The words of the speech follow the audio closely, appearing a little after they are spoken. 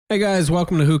Hey guys,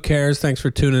 welcome to Who Cares? Thanks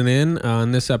for tuning in.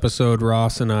 On this episode,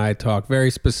 Ross and I talk very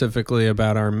specifically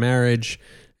about our marriage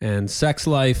and sex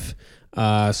life.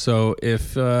 So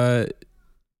if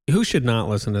who should not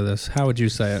listen to this? How would you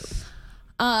say it?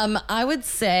 I would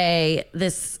say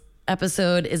this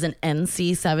episode is an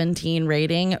NC-17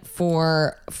 rating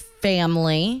for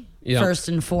family, first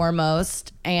and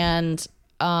foremost, and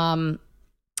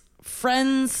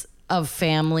friends of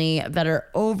family that are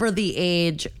over the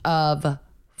age of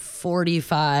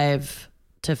 45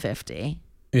 to 50.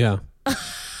 Yeah.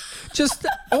 Just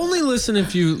only listen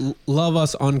if you love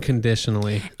us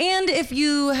unconditionally. And if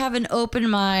you have an open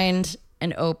mind,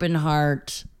 an open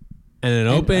heart. And an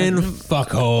open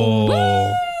fuckhole.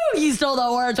 Woo! You stole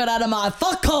the words right out of my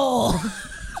fuckhole.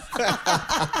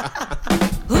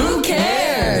 Who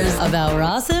cares about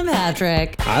Ross and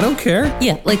Patrick? I don't care.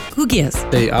 Yeah, like, who gives?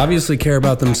 They obviously care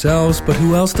about themselves, but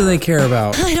who else do they care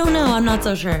about? I don't know. I'm not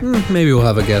so sure. Maybe we'll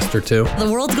have a guest or two. The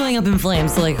world's going up in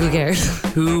flames, so, like, who cares?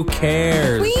 Who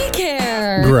cares? We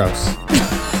care. Gross.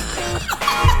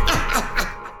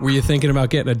 Were you thinking about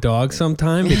getting a dog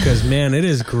sometime? Because, man, it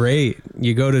is great.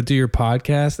 You go to do your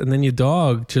podcast, and then your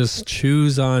dog just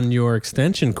chews on your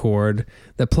extension cord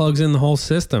that plugs in the whole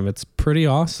system. It's pretty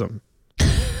awesome.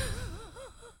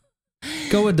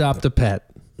 Go adopt a pet.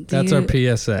 That's our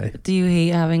PSA. Do you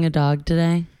hate having a dog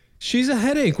today? She's a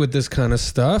headache with this kind of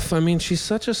stuff. I mean, she's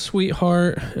such a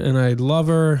sweetheart, and I love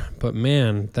her. But,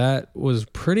 man, that was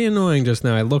pretty annoying just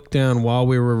now. I looked down while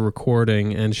we were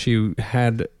recording, and she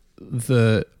had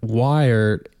the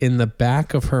wire in the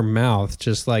back of her mouth,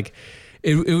 just like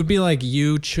it would be like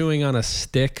you chewing on a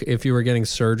stick if you were getting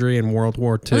surgery in World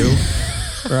War II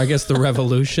or I guess the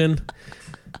Revolution,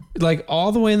 like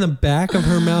all the way in the back of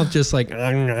her mouth, just like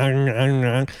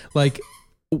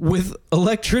with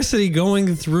electricity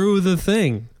going through the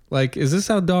thing. Like, is this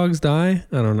how dogs die?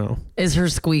 I don't know. Is her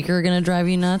squeaker gonna drive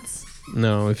you nuts?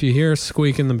 No, if you hear a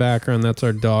squeak in the background, that's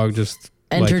our dog just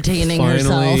entertaining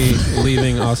finally herself.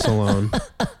 leaving us alone.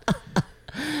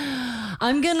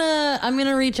 I'm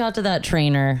gonna reach out to that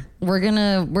trainer. We're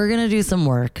gonna do some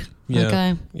work. Yeah.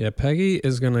 Okay. Yeah, Peggy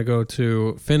is gonna go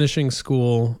to finishing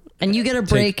school. And you get a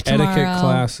break take tomorrow. Etiquette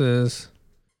classes.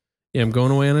 Yeah, I'm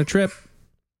going away on a trip.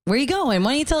 Where are you going?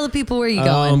 Why don't you tell the people where you're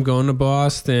going? I'm going to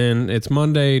Boston. It's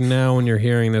Monday now when you're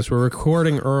hearing this. We're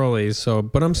recording early,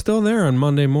 but I'm still there on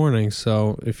Monday morning.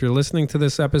 So if you're listening to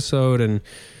this episode and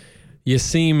you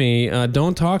see me,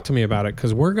 don't talk to me about it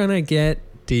because we're going to get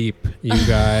deep, you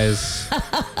guys.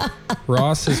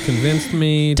 Ross has convinced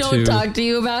me don't talk to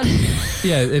you about it.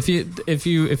 Yeah, if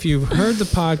you've heard the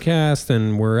podcast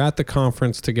and we're at the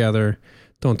conference together,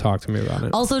 don't talk to me about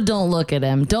it. Also, don't look at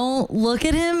him. Don't look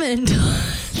at him and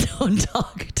don't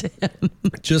talk to him.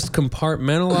 Just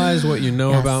compartmentalize what you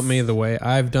know about me the way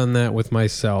I've done that with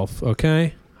myself,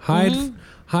 okay?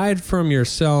 Hide from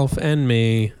yourself and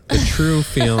me the true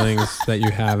feelings that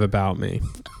you have about me.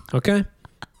 Okay?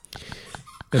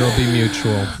 It'll be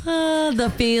mutual. The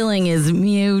feeling is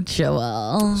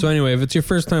mutual. So anyway, if it's your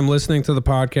first time listening to the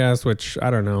podcast, which I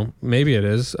don't know, maybe it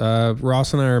is,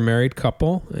 Ross and I are a married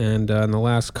couple. And in the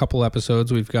last couple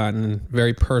episodes, we've gotten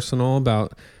very personal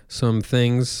about some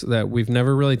things that we've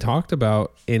never really talked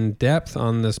about in depth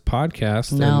on this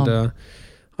podcast. No. And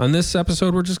on this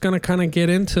episode, we're just going to kind of get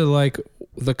into like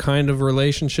the kind of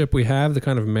relationship we have, the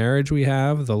kind of marriage we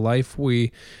have, the life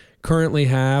we currently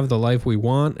have, the life we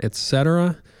want,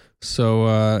 etc.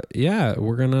 So yeah,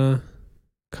 we're gonna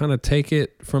kind of take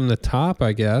it from the top,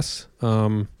 I guess.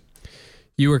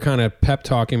 You were kind of pep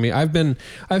talking me. I've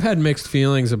had mixed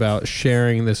feelings about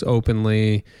sharing this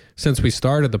openly since we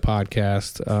started the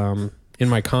podcast. In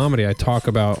my comedy, I talk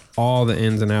about all the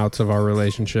ins and outs of our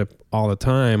relationship all the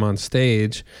time on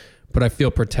stage, but I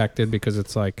feel protected because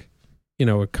it's like, you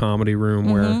know, a comedy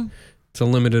room where it's a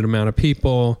limited amount of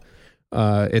people.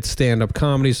 It's stand-up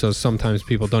comedy, so sometimes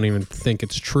people don't even think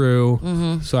it's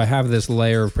true. So I have this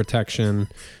layer of protection.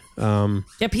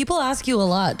 Yeah, people ask you a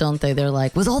lot, don't they? They're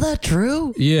like, was all that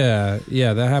true? Yeah,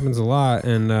 that happens a lot.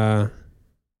 And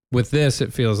with this,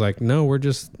 it feels like, no, we're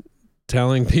just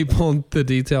telling people the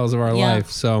details of our life.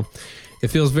 So it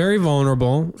feels very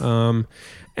vulnerable.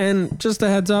 And just a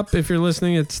heads up, if you're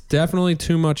listening, it's definitely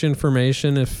too much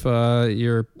information if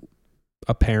you're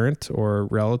a parent or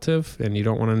relative and you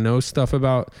don't want to know stuff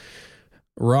about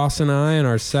Ross and I and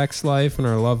our sex life and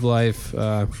our love life.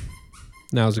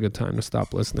 Now's a good time to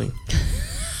stop listening.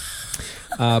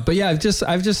 But yeah, I've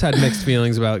just had mixed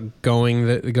feelings about going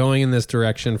in this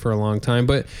direction for a long time.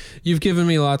 But you've given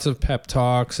me lots of pep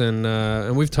talks,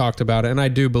 and we've talked about it. And I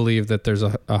do believe that there's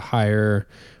a higher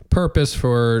purpose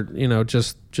for, you know,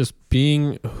 just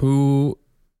being who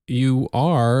you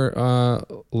are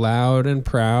loud and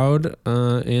proud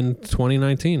in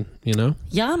 2019, you know?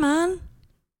 Yeah, man.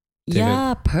 Dig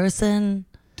Yeah, person.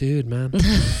 Dude, man.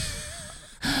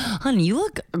 Honey, you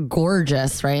look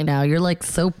gorgeous right now. You're like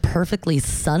so perfectly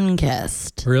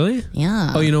sun-kissed. Really?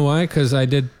 Yeah. Oh, you know why? Because I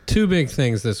did two big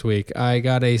things this week. I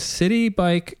got a city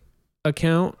bike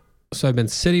account. So I've been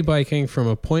city biking from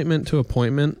appointment to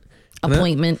appointment.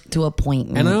 Appointment to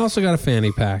appointment. And I also got a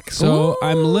fanny pack. So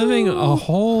I'm living a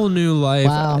whole new life.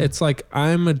 Wow. It's like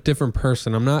I'm a different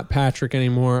person. I'm not Patrick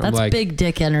anymore. That's I'm like, big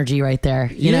dick energy right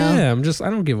there. You know? I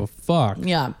don't give a fuck.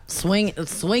 Yeah.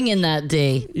 Swinging that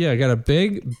D. Yeah, I got a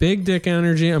big dick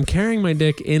energy. I'm carrying my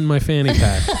dick in my fanny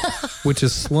pack, which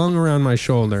is slung around my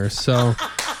shoulder. So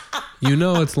you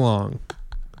know it's long.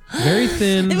 Very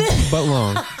thin, but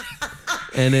long.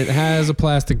 And it has a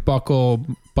plastic buckle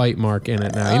bite mark in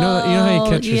it now. You know how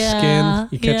you catch your skin?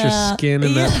 You catch your skin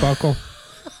in that buckle.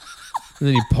 And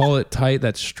then you pull it tight,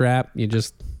 that strap, you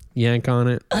just yank on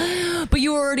it. But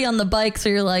you were already on the bike, so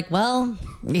you're like, well,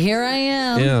 here I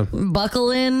am. Yeah.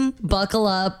 Buckle in, buckle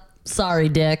up. Sorry,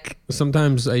 dick.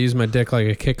 Sometimes I use my dick like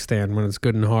a kickstand when it's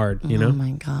good and hard, you know? Oh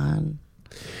my God.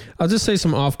 I'll just say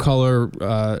some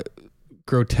off-color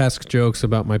grotesque jokes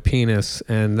about my penis,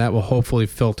 and that will hopefully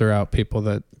filter out people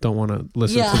that don't want to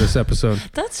listen to this episode.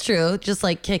 That's true. Just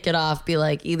like kick it off. Be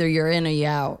like, either you're in or you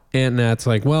out. Aunt Nat's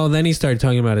like, well, then he started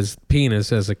talking about his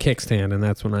penis as a kickstand, and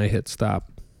that's when I hit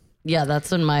stop. Yeah,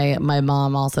 that's when my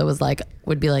mom also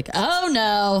would be like, oh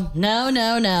no.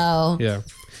 Yeah.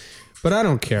 But I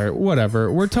don't care.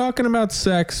 Whatever. We're talking about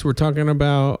sex. We're talking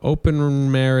about open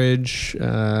marriage.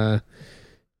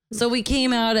 So we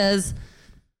came out as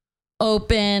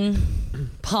open,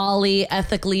 poly,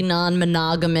 ethically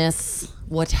non-monogamous,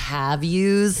 what have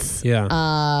yous.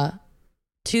 Yeah.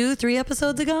 2-3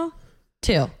 episodes ago?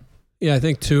 2. Yeah, I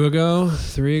think 2 ago,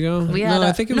 3 ago. We had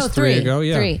I think it was 3 ago.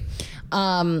 Yeah. 3.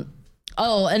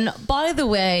 Oh, and by the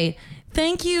way,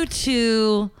 thank you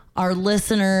to our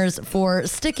listeners for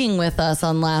sticking with us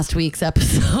on last week's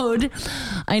episode.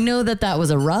 I know that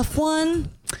was a rough one.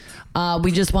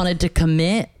 We just wanted to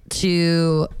commit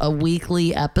to a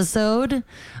weekly episode.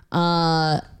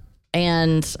 And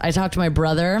I talked to my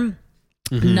brother,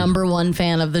 number one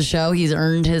fan of the show. He's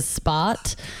earned his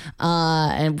spot,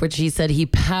 and which he said he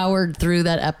powered through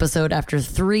that episode after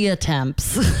 3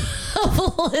 attempts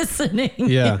of listening.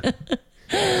 Yeah.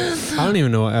 I don't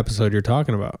even know what episode you're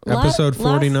talking about. Episode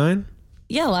 49?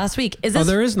 Yeah, last week. Is this? Oh,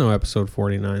 there is no episode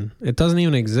 49. It doesn't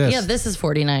even exist. Yeah, this is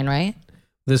 49, right?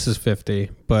 This is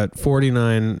 50, but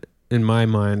 49 in my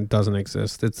mind doesn't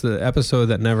exist. It's the episode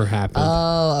that never happened.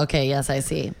 Oh, okay. Yes, I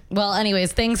see. Well,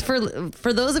 anyways, thanks for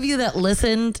those of you that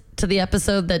listened to the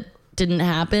episode that didn't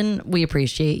happen. We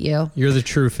appreciate you. You're the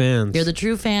true fans. You're the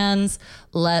true fans.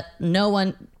 Let no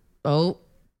one. Oh,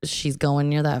 she's going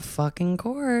near that fucking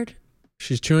cord.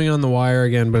 She's chewing on the wire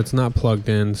again, but it's not plugged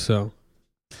in, so.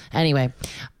 Anyway,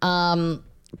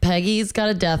 Peggy's got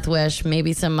a death wish,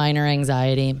 maybe some minor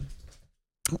anxiety.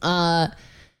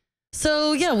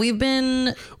 So yeah, we've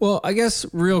been. Well, I guess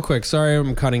real quick. Sorry,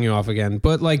 I'm cutting you off again,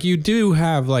 but like you do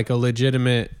have like a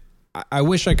legitimate. I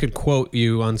wish I could quote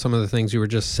you on some of the things you were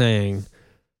just saying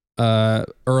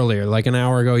earlier. Like an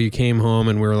hour ago, you came home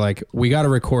and we were like, we got to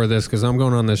record this because I'm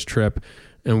going on this trip,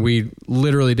 and we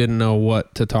literally didn't know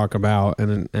what to talk about.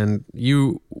 And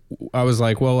I was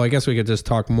like, well, I guess we could just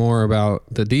talk more about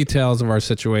the details of our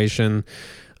situation.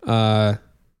 But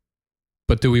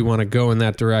do we want to go in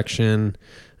that direction?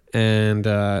 And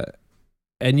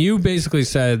you basically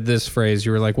said this phrase.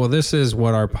 You were like, well, this is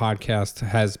what our podcast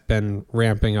has been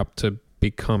ramping up to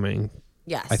becoming.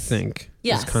 Yes. I think.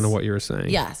 Yes. Is kind of what you were saying.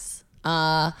 Yes.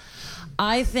 I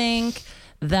think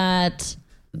that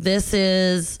this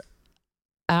is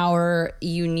our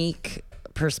unique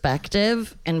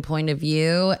perspective and point of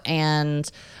view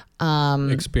and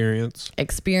experience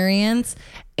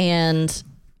and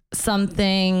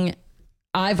something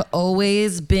I've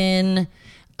always been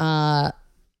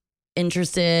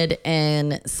interested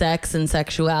in sex and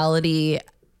sexuality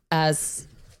as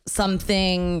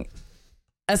something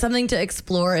to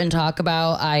explore and talk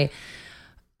about. I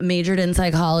majored in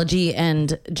psychology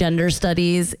and gender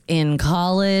studies in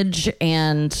college,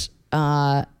 and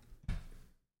I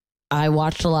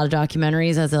watched a lot of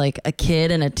documentaries as like a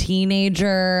kid and a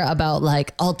teenager about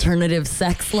like alternative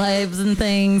sex lives and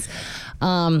things.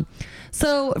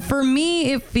 So for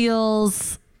me, it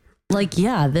feels like,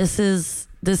 yeah, this is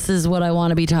what I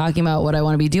want to be talking about, what I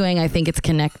want to be doing. I think it's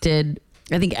connected.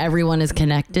 I think everyone is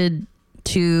connected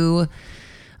to,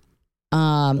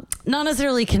 not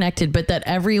necessarily connected, but that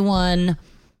everyone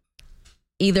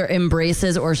either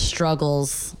embraces or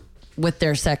struggles with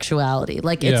their sexuality.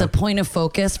 Like it's Yeah. a point of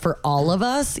focus for all of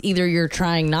us. Either you're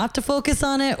trying not to focus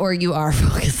on it or you are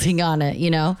focusing on it, you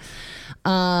know?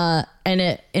 And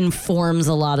it informs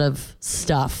a lot of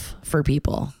stuff for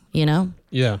people, you know?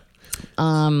 Yeah.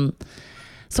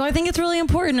 So I think it's really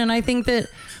important. And I think that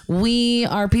we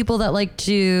are people that like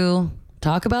to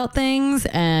talk about things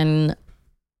and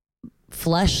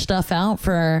flesh stuff out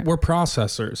for We're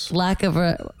processors.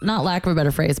 not lack of a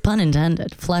better phrase, pun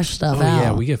intended, flesh stuff Oh, out.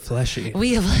 yeah, we get fleshy.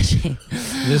 We get fleshy.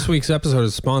 This week's episode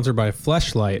is sponsored by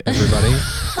Fleshlight, everybody,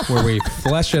 where we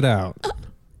flesh it out.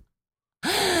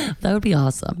 That would be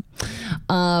awesome.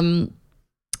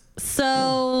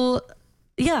 So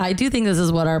yeah, I do think this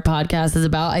is what our podcast is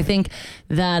about. I think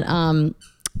that,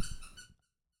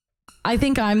 I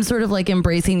think I'm sort of like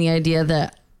embracing the idea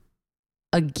that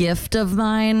a gift of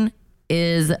mine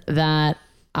is that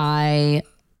I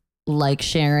like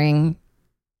sharing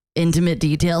intimate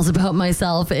details about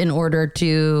myself in order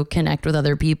to connect with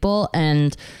other people.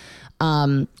 And,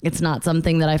 it's not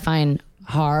something that I find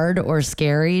hard or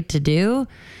scary to do.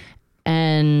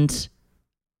 And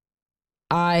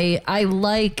I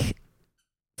like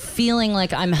feeling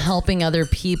like I'm helping other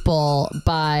people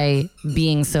by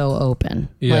being so open.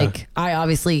 Yeah. Like I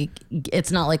obviously,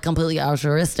 it's not like completely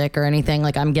altruistic or anything.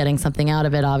 Like I'm getting something out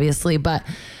of it, obviously, but,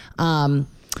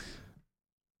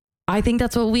 I think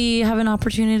that's what we have an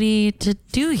opportunity to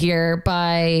do here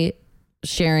by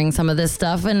sharing some of this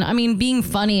stuff. And I mean, being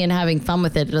funny and having fun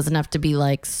with it, it doesn't have to be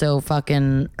like so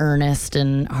fucking earnest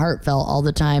and heartfelt all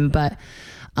the time. But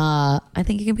I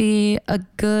think it can be a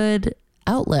good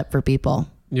outlet for people.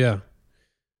 Yeah.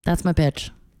 That's my pitch.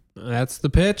 That's the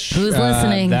pitch. Who's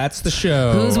listening? That's the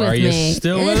show. Who's with Are you me?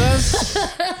 still with us?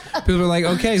 People are like,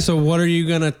 okay, so what are you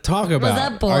going to talk about?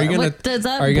 that boring? Are you gonna, Is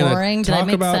that are you gonna boring? Did I talk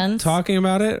make about sense? talking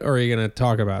about it, or are you going to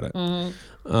talk about it?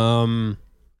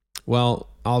 Well,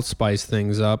 I'll spice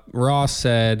things up. Ross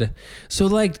said, so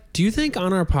like, do you think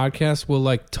on our podcast we'll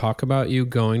like talk about you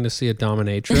going to see a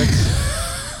dominatrix?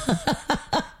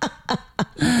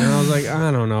 And I was like, I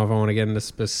don't know if I want to get into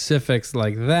specifics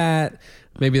like that.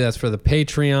 Maybe that's for the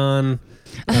Patreon.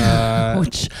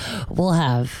 Which we'll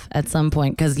have at some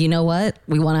point. Because you know what?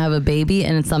 We want to have a baby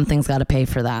and something's got to pay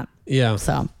for that. Yeah.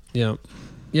 So Yeah.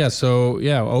 Yeah. So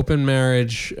yeah, open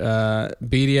marriage,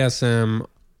 BDSM,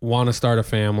 want to start a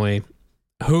family.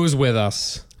 Who's with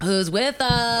us? who's with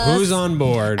us? Who's on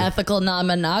board? Ethical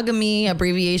non-monogamy,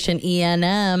 abbreviation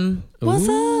ENM. What's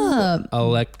up?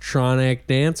 Electronic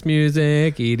dance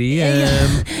music,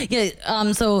 EDM.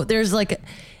 Yeah. So there's like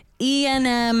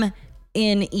ENM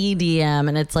in EDM,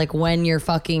 and it's like when you're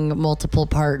fucking multiple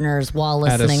partners while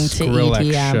At a listening to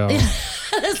Skrillex EDM. show.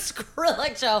 At a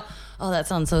Skrillex show. Oh, that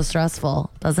sounds so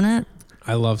stressful, doesn't it?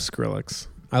 I love Skrillex.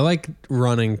 I like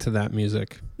running to that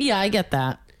music. Yeah, I get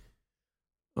that.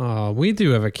 Oh, we do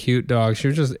have a cute dog. She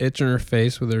was just itching her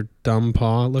face with her dumb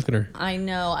paw. Look at her. I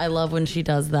know. I love when she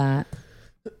does that.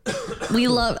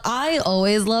 I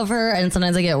always love her, and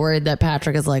sometimes I get worried that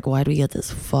Patrick is like, why do we get this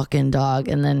fucking dog?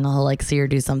 And then he'll like see her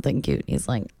do something cute. He's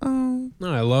like, oh.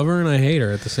 No, I love her and I hate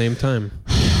her at the same time.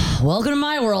 Welcome to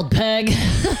my world, Peg.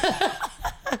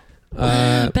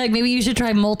 Peg, maybe you should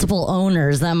try multiple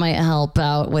owners. That might help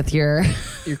out with your...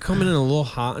 You're coming in a little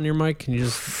hot on your mic. Can you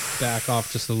just back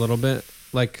off just a little bit?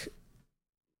 Like,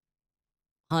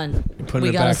 Hun, putting we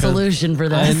it got a back on? solution for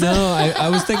I this. know. I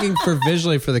was thinking for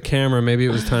visually for the camera, maybe it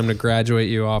was time to graduate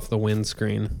you off the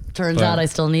windscreen. Turns But out I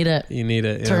still need it. You need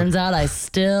it. Yeah. Turns out I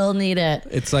still need it.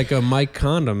 It's like a mic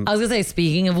condom. I was going to say,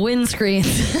 speaking of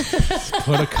windscreens.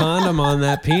 Put a condom on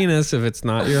that penis if it's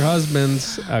not your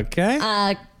husband's.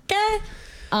 Okay. Okay.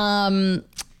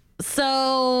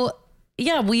 So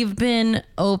yeah, we've been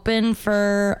open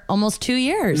for almost 2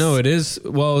 years. No, it is.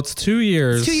 Well, it's 2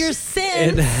 years. It's 2 years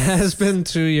since. It has been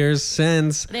 2 years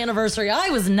since. An anniversary I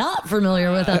was not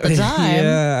familiar with at the time.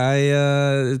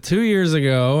 Yeah, 2 years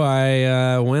ago,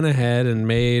 I went ahead and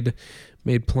made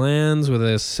plans with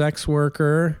a sex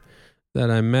worker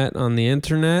that I met on the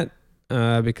internet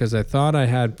because I thought I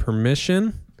had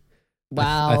permission.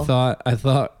 Wow. I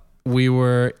thought we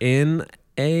were in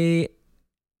a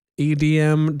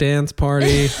EDM dance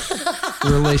party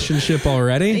relationship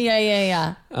already.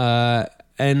 Yeah.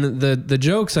 And the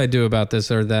jokes I do about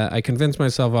this are that I convinced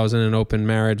myself I was in an open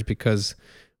marriage because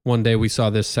one day we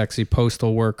saw this sexy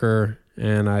postal worker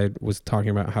and I was talking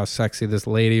about how sexy this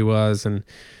lady was. And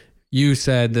you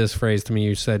said this phrase to me.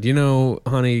 You said, you know,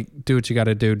 honey, do what you got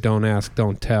to do. Don't ask,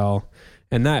 don't tell.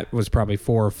 And that was probably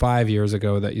 4 or 5 years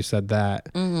ago that you said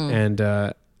that. Mm-hmm.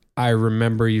 And I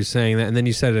remember you saying that. And then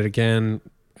you said it again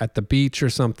at the beach or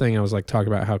something. I was like talking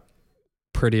about how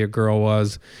pretty a girl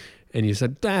was. And you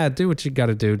said, do what you got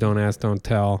to do. Don't ask, don't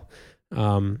tell.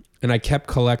 And I kept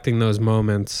collecting those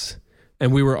moments.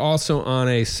 And we were also on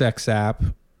a sex app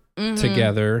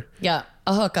together. Yeah.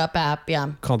 A hookup app.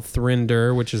 Yeah. Called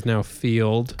Thrinder, which is now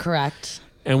Field. Correct.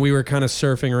 And we were kind of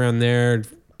surfing around there,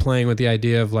 playing with the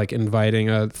idea of like inviting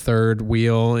a third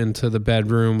wheel into the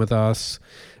bedroom with us.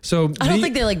 So I don't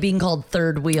think they like being called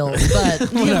third wheels,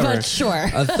 but but sure.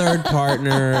 A third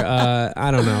partner. I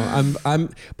don't know. I'm.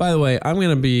 By the way, I'm going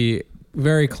to be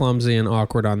very clumsy and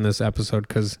awkward on this episode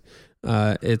because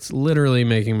it's literally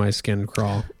making my skin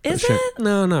crawl. Is it?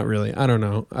 No, not really. I don't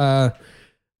know.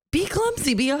 Be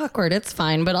clumsy, be awkward. It's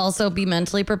fine, but also be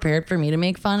mentally prepared for me to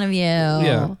make fun of you.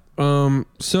 Yeah.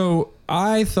 So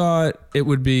I thought it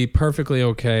would be perfectly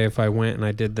okay if I went and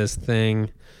I did this thing.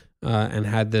 And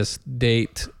had this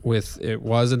date with, it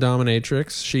was a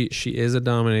dominatrix. She is a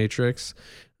dominatrix.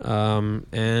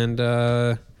 And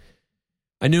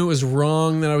I knew it was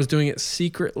wrong that I was doing it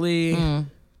secretly.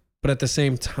 But at the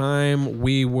same time,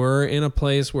 we were in a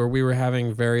place where we were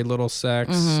having very little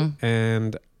sex.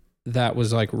 And that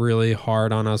was like really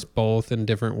hard on us both in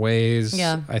different ways,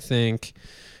 I think.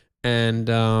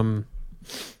 And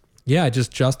I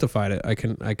just justified it.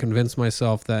 I convinced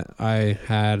myself that I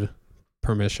had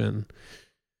permission,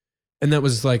 and that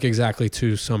was like exactly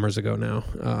 2 summers ago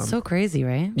now. So crazy,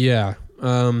 right? Yeah.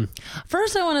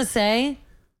 First, I want to say,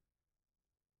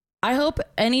 I hope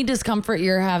any discomfort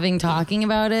you're having talking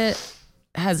about it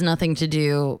has nothing to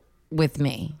do with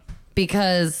me,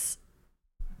 because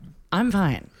I'm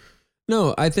fine.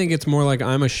 No, I think it's more like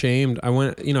I'm ashamed.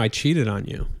 I cheated on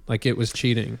you. Like, it was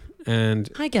cheating, and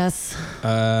I guess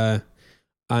I'm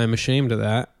ashamed of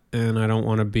that, and I don't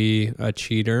want to be a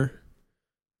cheater.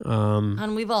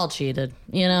 And we've all cheated,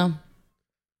 you know.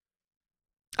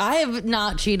 I have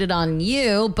not cheated on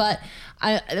you, but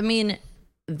I mean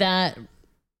that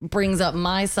brings up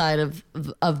my side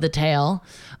of the tale,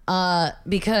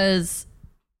 because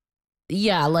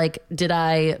like, did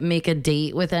I make a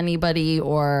date with anybody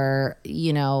or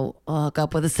hook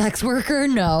up with a sex worker?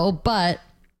 No, but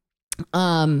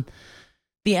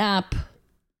the app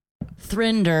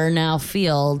Thrinder, now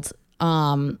Field,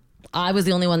 I was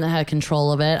the only one that had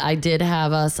control of it. I did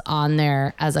have us on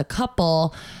there as a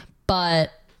couple,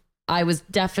 but I was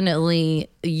definitely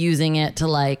using it to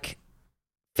like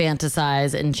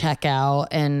fantasize and check out,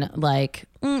 and like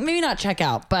maybe not check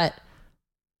out, but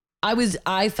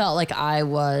I felt like I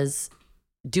was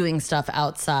doing stuff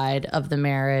outside of the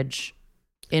marriage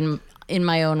in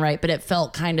my own right, but it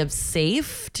felt kind of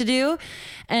safe to do.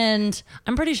 And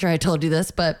I'm pretty sure I told you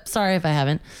this, but sorry if I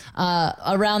haven't.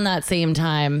 Around that same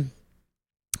time,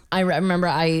 I remember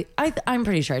I'm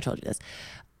pretty sure I told you this.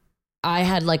 I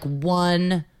had like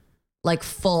one like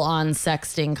full on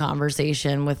sexting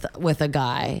conversation with a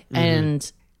guy,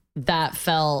 and that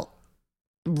felt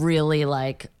really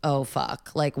like, oh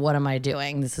fuck, like what am I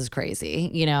doing? This is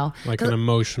crazy, Like an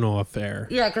emotional affair.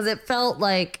 Yeah, because it felt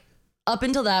like up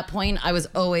until that point I was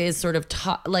always sort of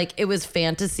like it was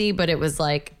fantasy, but it was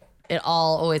like it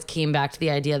all always came back to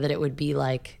the idea that it would be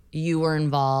like you were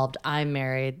involved, I'm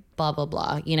married, blah, blah,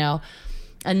 blah,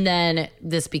 And then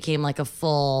this became like a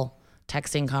full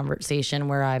texting conversation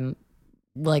where I'm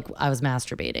like, I was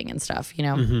masturbating and stuff,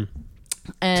 And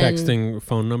texting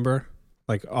phone number,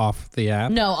 like off the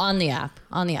app? No, on the app.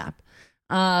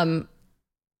 And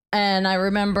I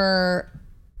remember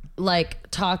like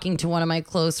talking to one of my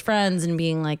close friends and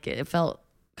being like, it felt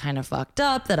kind of fucked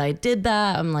up that I did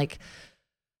that. I'm like,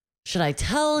 should I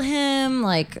tell him?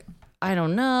 Like, I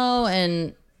don't know.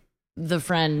 And the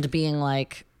friend being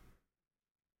like,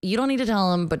 you don't need to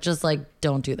tell him, but just like,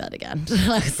 don't do that again.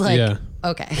 I was like,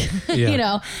 okay,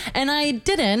 and I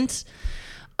didn't.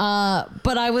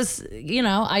 But I was,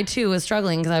 I too was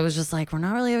struggling because I was just like, we're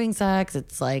not really having sex.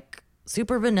 It's like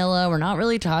super vanilla. We're not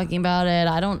really talking about it.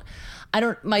 I don't,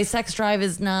 my sex drive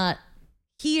is not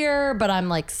here, but I'm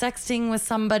like sexting with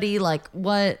somebody. Like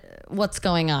what's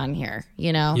going on here,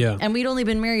 Yeah. And we'd only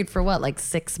been married for what, like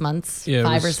 6 months,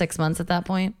 5 or 6 months at that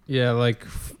point. Yeah. Like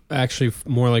actually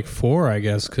more like 4, I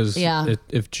guess. Cause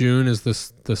if June is the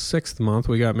 6th month,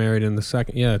 we got married in the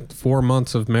 2nd. 4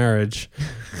 months of marriage.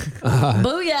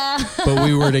 Booyah. But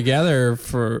we were together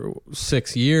for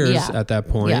 6 years at that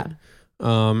point.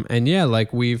 Yeah. And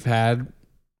like we've had,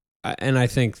 and I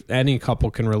think any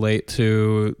couple can relate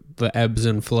to the ebbs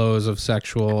and flows of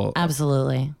sexual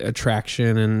absolutely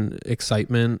attraction and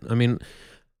excitement. I mean,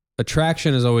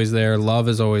 attraction is always there. Love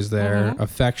is always there.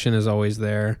 Affection is always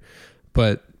there.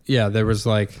 But yeah, there was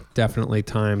like definitely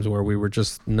times where we were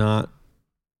just not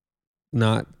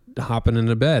hopping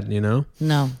into bed,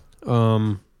 No.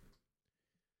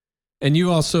 And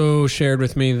you also shared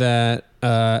with me that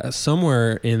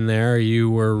somewhere in there you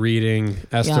were reading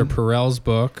Esther Perel's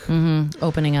book.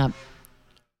 Opening up.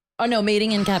 Oh no,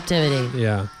 Mating in Captivity.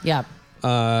 Yeah. Yeah.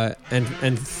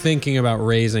 And thinking about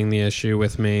raising the issue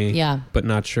with me. Yeah. But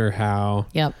not sure how.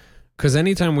 Yep. Because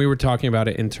anytime we were talking about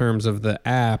it in terms of the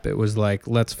app, it was like,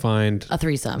 let's find a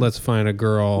threesome. Let's find a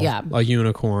girl. Yeah. A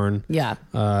unicorn. Yeah.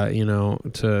 You know,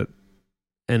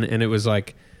 and it was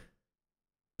like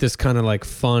this kind of like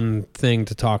fun thing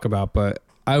to talk about, but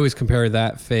I always compare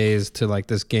that phase to like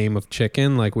this game of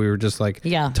chicken. Like we were just like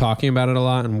talking about it a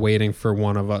lot and waiting for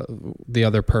one of the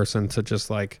other person to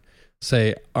just like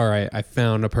say, all right, I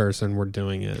found a person, we're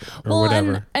doing it, or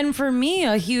whatever. And for me,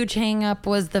 a huge hang up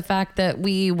was the fact that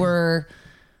we were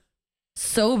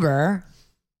sober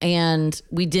and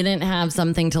we didn't have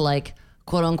something to like,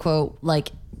 quote unquote, like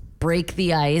break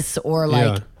the ice or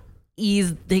like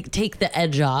take the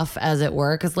edge off, as it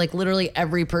were. Cause like literally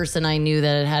every person I knew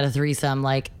that had a threesome,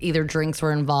 like either drinks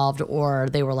were involved or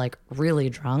they were like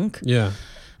really drunk. Yeah.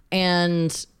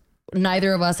 And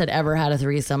neither of us had ever had a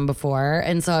threesome before.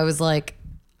 And so I was like,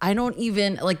 I don't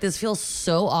even like, this feels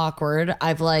so awkward.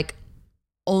 I've like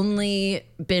only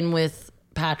been with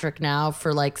Patrick now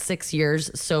for like 6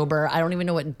 years sober. I don't even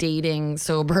know what dating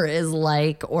sober is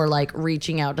like, or like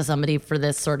reaching out to somebody for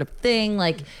this sort of thing.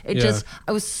 Like it just,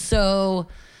 I was so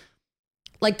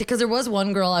like, because there was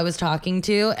one girl I was talking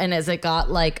to, and as it got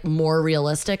like more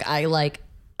realistic, I like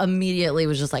immediately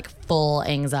was just like full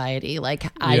anxiety. Like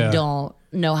I don't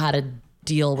know how to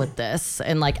deal with this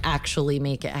and like actually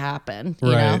make it happen.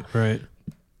 You know? Right.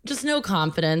 Just no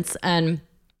confidence.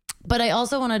 But I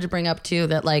also wanted to bring up too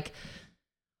that like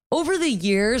over the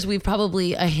years, we've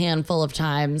probably a handful of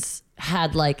times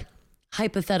had like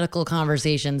hypothetical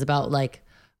conversations about like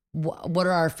what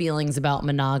are our feelings about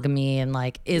monogamy, and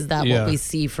like is that what we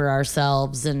see for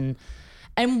ourselves, and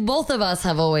both of us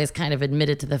have always kind of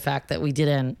admitted to the fact that we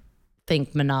didn't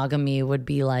think monogamy would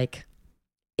be like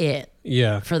it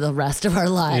for the rest of our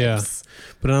lives.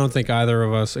 But I don't think either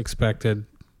of us expected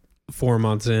 4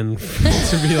 months in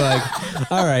to be like,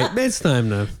 all right, it's time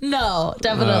to. No,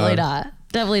 definitely not.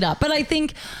 Definitely not. But I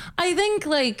think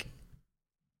like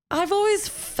I've always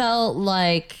felt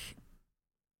like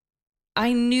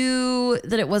I knew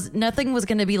that nothing was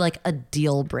going to be like a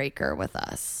deal breaker with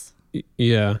us.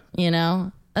 Yeah. You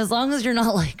know, as long as you're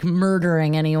not like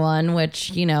murdering anyone,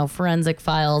 which, you know, forensic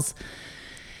files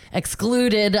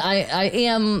excluded. I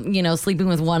am, you know, sleeping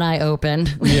with one eye open.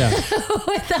 Yeah.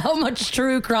 With how much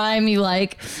true crime you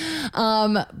like.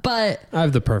 But I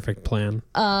have the perfect plan.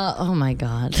 Oh my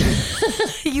God.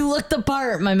 You look the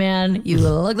part, my man. You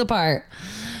look the part.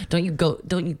 Don't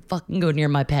you fucking go near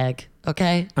my peg.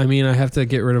 Okay. I mean, I have to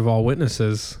get rid of all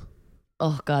witnesses.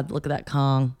 Oh God, look at that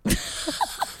Kong.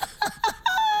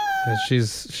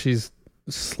 She's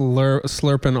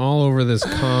slurping all over this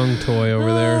Kong toy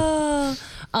over there.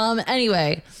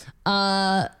 Anyway,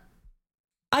 I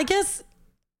guess,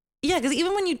 yeah, because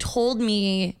even when you told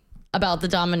me about the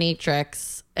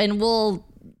dominatrix, and we'll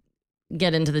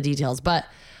get into the details, but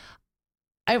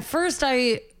at first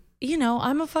you know,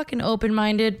 I'm a fucking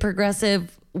open-minded,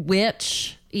 progressive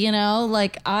witch, you know,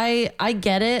 like I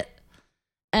get it.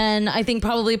 And I think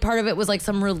probably part of it was like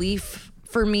some relief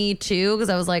for me too, because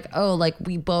I was like, oh, like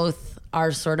we both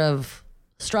are sort of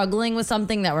struggling with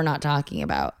something that we're not talking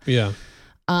about. Yeah.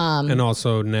 And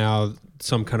also now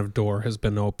some kind of door has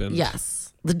been opened.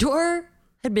 Yes. The door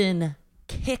had been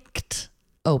kicked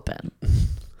open.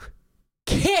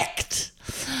 Kicked.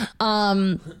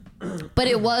 But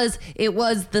it was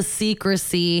the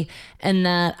secrecy, and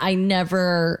that I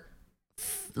never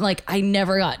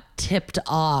got tipped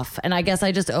off. And I guess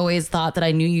I just always thought that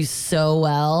I knew you so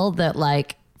well that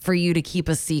like for you to keep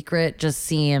a secret just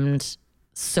seemed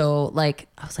so like,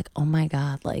 I was like, oh my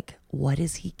God, like what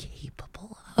is he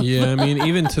capable of? Yeah, I mean,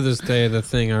 even to this day, the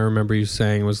thing I remember you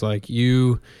saying was like,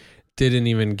 you didn't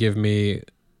even give me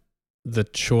the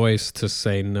choice to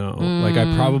say no. Like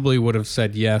I probably would have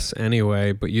said yes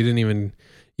anyway, but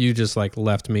you just like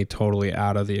left me totally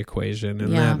out of the equation.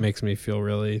 And that makes me feel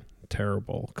really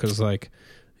terrible, because like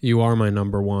you are my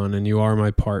number one and you are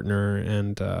my partner.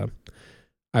 And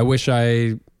I wish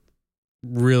I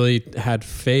really had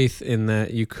faith in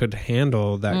that you could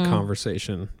handle that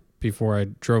conversation before I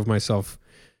drove myself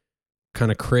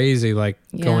kind of crazy, like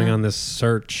going on this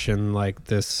search and like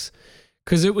this,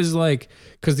 because it was like,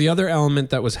 because the other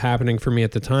element that was happening for me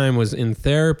at the time was in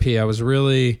therapy. I was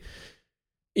really,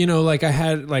 you know, like I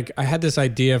had this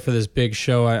idea for this big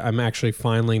show I'm actually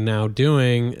finally now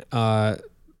doing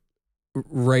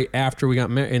right after we got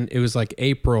married, and it was like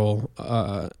April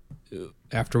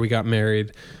after we got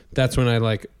married. That's when I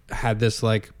like had this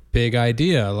like big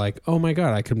idea, like, oh my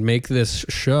God, I could make this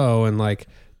show and like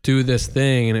do this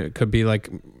thing, and it could be like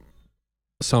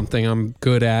something I'm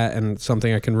good at and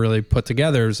something I can really put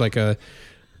together. It was like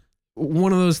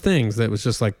one of those things that was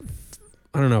just like,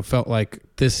 I don't know, felt like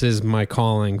this is my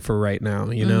calling for right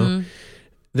now, you know?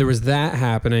 There was that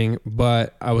happening,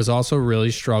 but I was also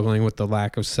really struggling with the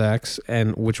lack of sex,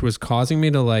 and which was causing me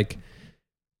to like,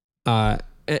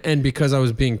 and because I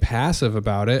was being passive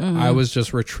about it, I was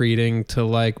just retreating to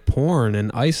like porn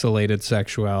and isolated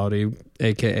sexuality,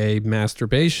 aka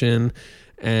masturbation.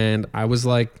 And I was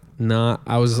like,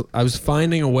 I was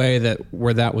finding a way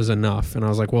where that was enough. And I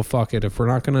was like, well, fuck it. If we're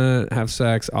not going to have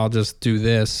sex, I'll just do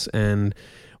this and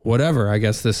whatever. I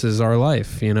guess this is our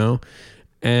life, you know?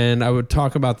 And I would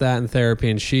talk about that in therapy.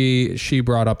 And she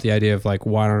brought up the idea of like,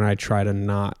 why don't I try to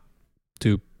not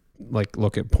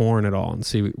look at porn at all and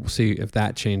see if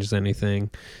that changes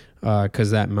anything. 'Cause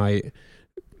that might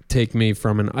take me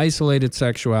from an isolated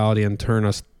sexuality and turn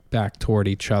us back toward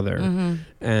each other.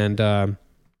 And,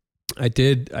 I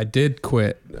did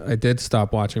quit. I did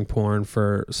stop watching porn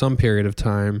for some period of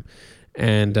time.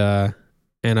 And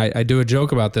I do a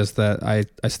joke about this, that I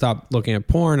stopped looking at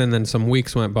porn, and then some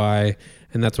weeks went by,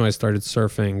 and that's when I started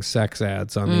surfing sex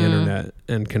ads on the internet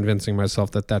and convincing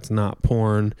myself that that's not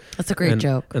porn. That's a great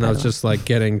joke. And I was just like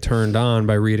getting turned on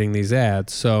by reading these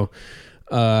ads. So,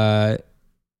 and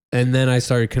then I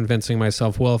started convincing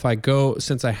myself, well, if I go,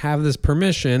 since I have this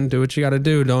permission, do what you got to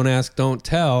do. Don't ask, don't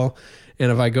tell.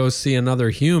 And if I go see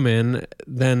another human,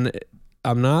 then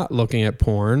I'm not looking at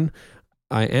porn.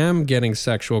 I am getting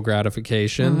sexual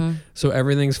gratification. So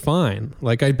everything's fine.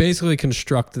 Like I basically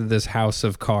constructed this house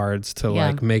of cards to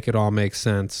like make it all make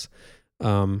sense.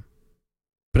 But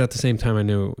at the same time, I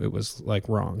knew it was like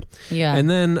wrong. Yeah. And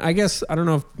then I guess, I don't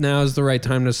know if now is the right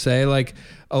time to say, like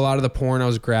a lot of the porn I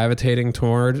was gravitating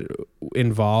toward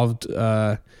involved,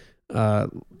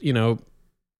 you know,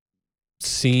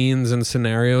 scenes and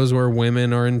scenarios where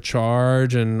women are in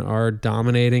charge and are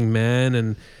dominating men.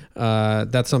 And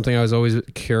that's something I was always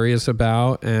curious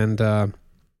about. And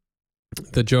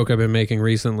the joke I've been making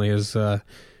recently is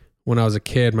when I was a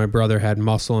kid, my brother had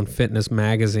Muscle and Fitness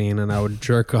magazine, and I would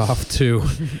jerk off to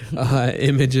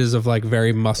images of like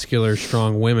very muscular,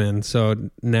 strong women. So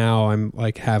now I'm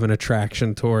like have an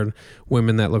attraction toward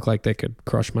women that look like they could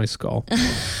crush my skull.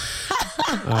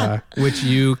 Which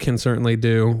you can certainly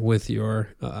do with your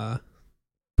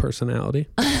personality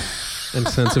and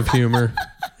sense of humor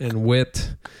and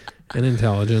wit and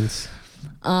intelligence.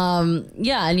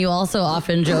 Yeah, and you also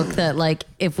often joke that like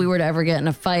if we were to ever get in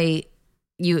a fight,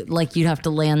 you'd have to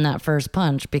land that first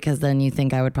punch, because then you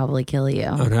think I would probably kill you.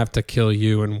 I'd have to kill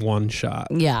you in one shot.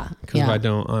 Yeah. Because if I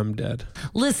don't, I'm dead.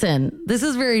 Listen, this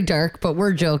is very dark, but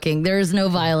we're joking. There is no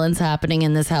violence happening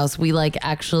in this house. We like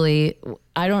actually,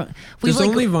 There's like,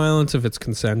 only violence if it's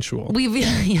consensual.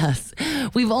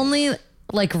 We've only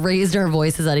like raised our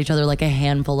voices at each other like a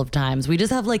handful of times. We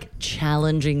just have like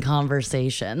challenging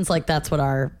conversations. Like that's what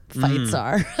our fights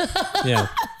are. Yeah.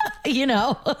 You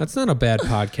know, that's not a bad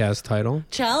podcast title.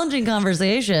 Challenging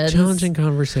Conversations. Challenging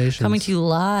Conversations. Coming to you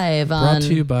live Brought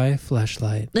to you by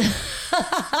Fleshlight.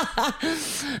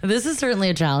 This is certainly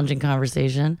a challenging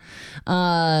conversation.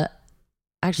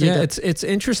 Actually, yeah, it's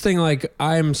interesting. Like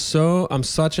I'm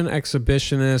such an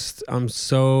exhibitionist. I'm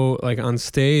so like on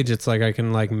stage, it's like I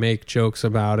can like make jokes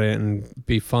about it and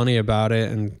be funny about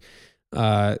it and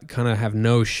kind of have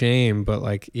no shame. But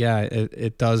like, yeah,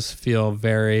 it does feel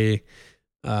very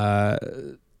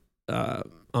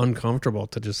uncomfortable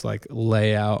to just like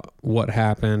lay out what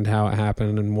happened, how it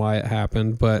happened, and why it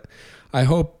happened. But I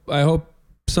hope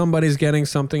somebody's getting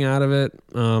something out of it,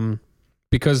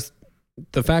 because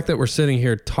the fact that we're sitting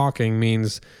here talking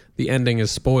means the ending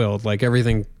is spoiled. Like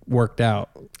everything worked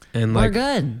out, and like we're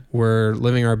good. We're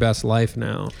living our best life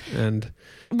now. And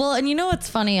you know what's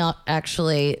funny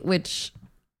actually, which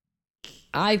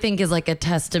I think is like a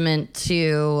testament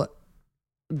to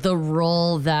the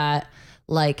role that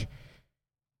like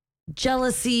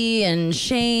jealousy and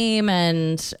shame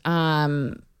and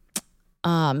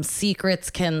secrets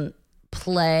can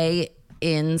play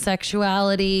in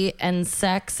sexuality and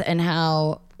sex, and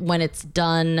how when it's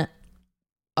done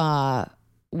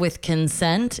with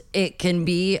consent, it can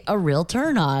be a real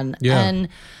turn on. Yeah. And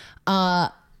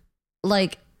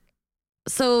like,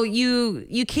 so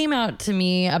you came out to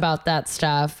me about that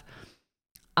stuff.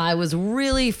 I was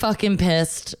really fucking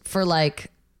pissed for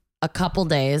like a couple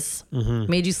days.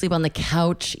 Made you sleep on the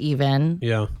couch even.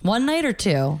 Yeah. One night or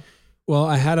two. Well,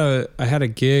 I had a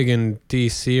gig in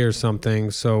DC or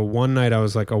something. So one night I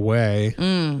was like away.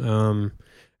 And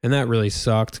that really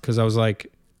sucked because I was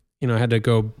like, you know, I had to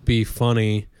go be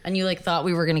funny And you like thought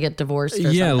we were going to get divorced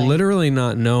or Yeah, something. literally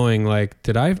not knowing, like,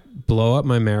 did I blow up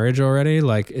my marriage already?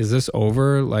 Like, is this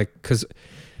over? Like, cause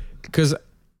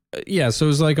yeah, so it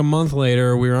was like a month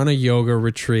later, we were on a yoga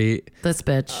retreat. This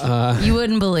bitch. You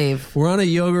wouldn't believe. We're on a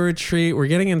yoga retreat. We're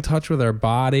getting in touch with our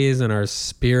bodies and our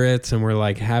spirits, and we're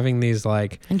like having these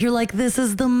like And you're like, this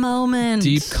is the moment.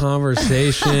 deep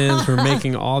conversations. We're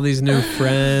making all these new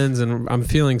friends, and I'm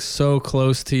feeling so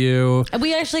close to you. And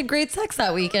we actually had great sex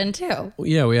that weekend too.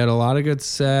 Yeah, we had a lot of good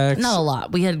sex. Not a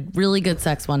lot. We had really good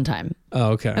sex one time.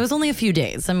 Oh, okay. It was only a few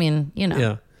days. I mean, you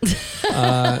know.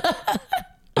 Yeah.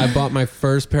 I bought my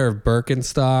first pair of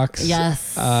Birkenstocks.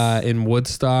 Yes. In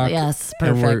Woodstock. Yes,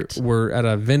 perfect. And we're at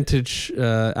a vintage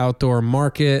outdoor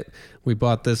market. We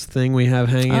bought this thing we have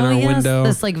hanging in our window.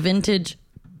 This like vintage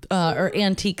or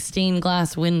antique stained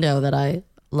glass window that I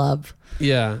love.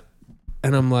 Yeah.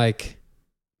 And I'm like,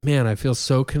 man, I feel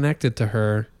so connected to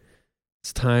her.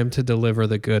 It's time to deliver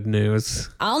the good news.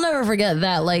 I'll never forget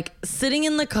that. Like sitting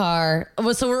in the car.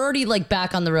 So we're already like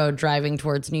back on the road driving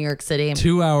towards New York City.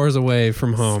 2 hours away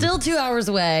from home. Still 2 hours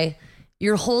away.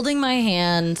 You're holding my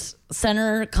hand,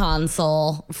 center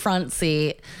console, front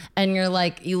seat, and you're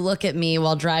like, you look at me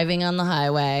while driving on the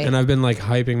highway. And I've been like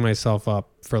hyping myself up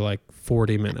for like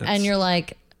 40 minutes. And you're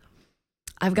like,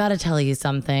 I've got to tell you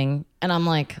something. And I'm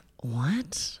like,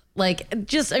 what? Like,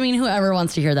 just, I mean, whoever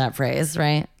wants to hear that phrase,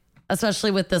 right? Especially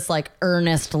with this like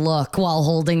earnest look while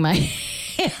holding my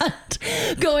hand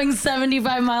going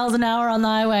 75 miles an hour on the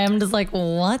highway. I'm just like,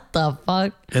 what the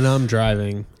fuck? And I'm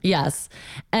driving. Yes.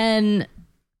 And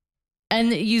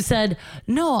you said,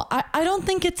 no, I don't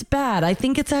think it's bad. I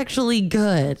think it's actually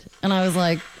good. And I was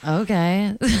like,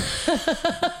 okay.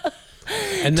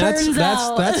 And that's Turns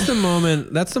out. that's the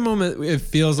moment. That's the moment. It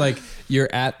feels like you're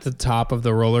at the top of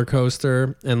the roller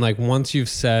coaster, and like once you've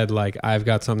said like I've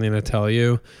got something to tell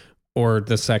you, or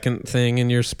the second thing in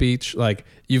your speech, like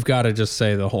you've got to just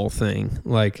say the whole thing,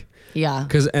 like Yeah.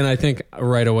 and I think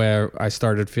right away I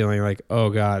started feeling like, oh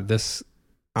God, this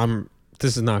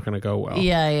is not going to go well.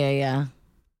 Yeah.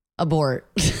 Abort.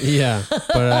 Yeah,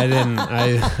 but I didn't.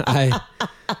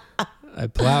 I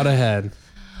plowed ahead.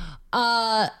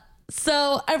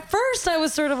 So at first I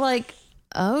was sort of like,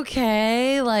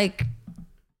 okay, like,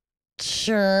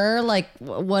 sure. Like,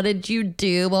 what did you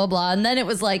do? Blah, blah. And then it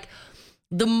was like,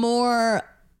 the more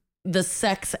the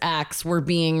sex acts were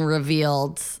being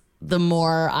revealed, the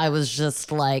more I was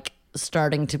just like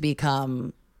starting to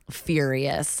become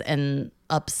furious and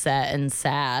upset and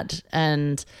sad.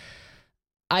 And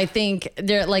I think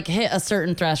there like hit a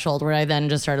certain threshold where I then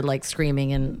just started like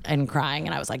screaming and crying.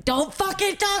 And I was like, don't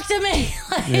fucking talk to me.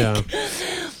 Like, Yeah.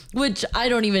 which I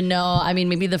don't even know. I mean,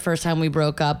 maybe the first time we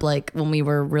broke up, like when we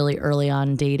were really early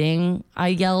on dating, I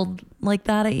yelled like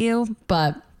that at you,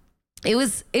 but it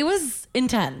was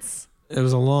intense. It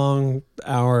was a long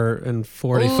hour and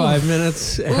 45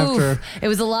 minutes after. Oof. It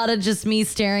was a lot of just me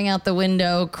staring out the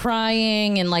window,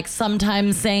 crying, and like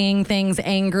sometimes saying things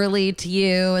angrily to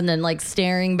you and then like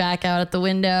staring back out at the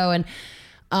window. And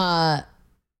I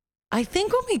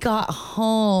think when we got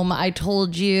home, I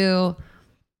told you,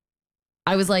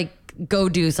 I was like, go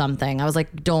do something. I was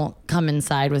like, don't come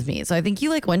inside with me. So I think you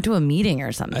like went to a meeting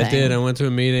or something. I did. I went to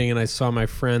a meeting and I saw my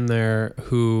friend there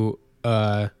who,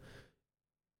 I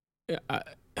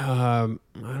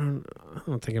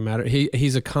don't think it mattered.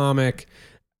 He's a comic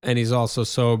and he's also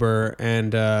sober.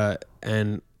 And I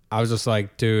was just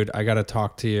like, dude, I got to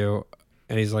talk to you.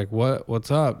 And he's like, what's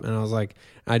up? And I was like,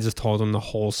 I just told him the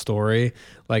whole story,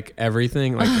 like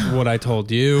everything, like what I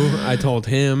told you, I told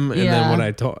him, and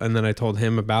then I told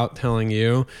him about telling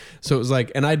you. So it was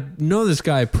like, and I know this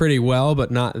guy pretty well, but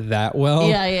not that well.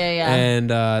 Yeah. And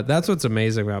that's what's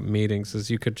amazing about meetings is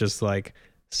you could just like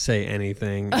say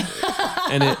anything,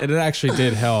 and it actually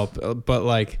did help. But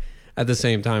like at the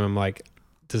same time, I'm like,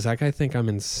 does that guy think I'm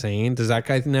insane? Does that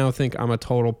guy now think I'm a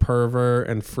total pervert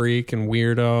and freak and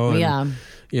weirdo? And,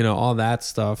 you know, all that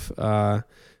stuff. But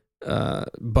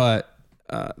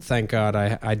thank God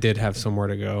I did have somewhere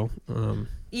to go.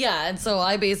 Yeah. And so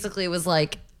I basically was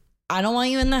like, I don't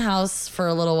want you in the house for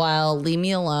a little while. Leave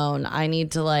me alone. I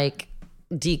need to like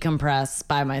decompress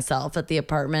by myself at the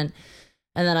apartment.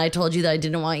 And then I told you that I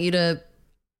didn't want you to,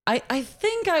 I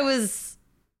think I was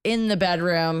in the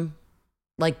bedroom,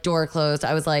 like door closed.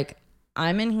 I was like,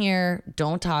 I'm in here.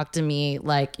 Don't talk to me.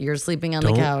 Like you're sleeping on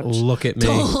the couch. Don't look at me.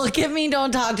 Don't look at me.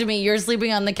 Don't talk to me. You're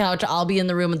sleeping on the couch. I'll be in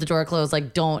the room with the door closed.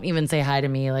 Like don't even say hi to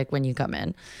me. Like when you come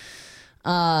in.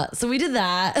 So we did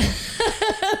that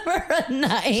for a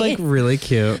night. It's like really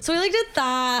cute. So we like did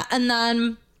that.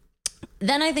 And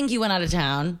then I think you went out of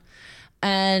town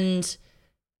and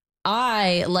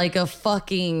I like a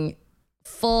fucking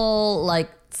full like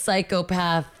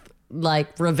psychopath,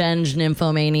 like revenge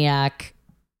nymphomaniac,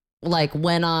 like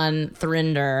went on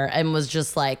Thrinder and was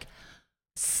just like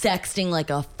sexting like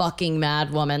a fucking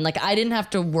mad woman. Like I didn't have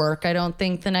to work, I don't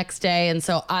think, the next day. And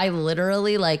so I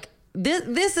literally like,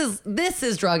 this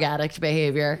is drug addict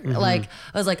behavior. Mm-hmm. Like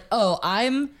I was like, oh,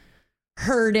 I'm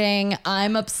hurting,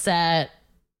 I'm upset.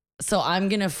 So I'm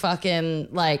going to fucking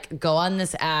like go on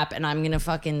this app and I'm going to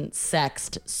fucking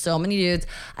sext so many dudes.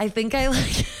 I think I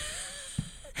like,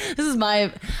 this is I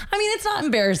mean, it's not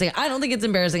embarrassing. I don't think it's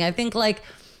embarrassing. I think like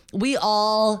we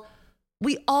all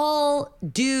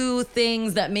do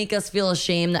things that make us feel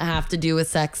ashamed that have to do with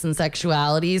sex and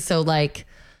sexuality. So like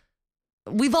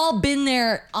we've all been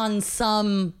there on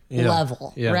some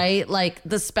level, right? Like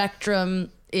the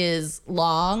spectrum is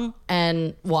long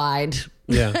and wide.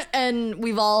 Yeah. And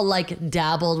we've all like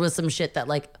dabbled with some shit that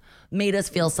like made us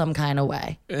feel some kind of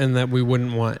way. And that we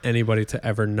wouldn't want anybody to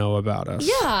ever know about us.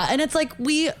 Yeah. And it's like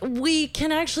we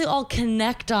can actually all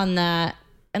connect on that.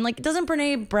 And like, doesn't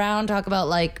Brene Brown talk about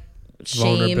like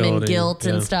shame and guilt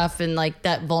and stuff, and like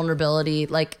that vulnerability?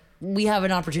 Like we have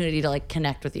an opportunity to like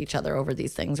connect with each other over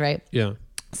these things, right? Yeah.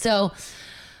 So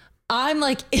I'm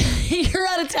like, you're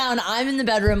out of town. I'm in the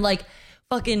bedroom, like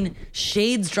fucking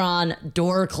shades drawn,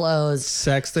 door closed,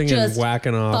 Sexting just and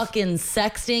whacking off. fucking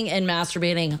sexting and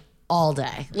masturbating all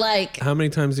day. Like, How many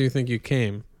times do you think you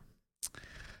came?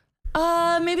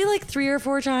 maybe like 3 or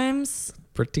 4 times.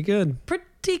 Pretty good.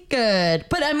 Pretty good.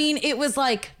 But I mean, it was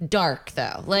like dark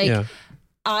though. Like Yeah.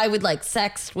 I would like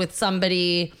sext with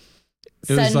somebody.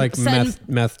 It was like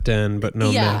meth den, but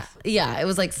no meth. Yeah. It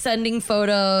was like sending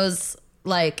photos,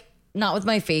 like not with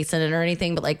my face in it or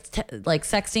anything, but like like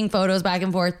sexting photos back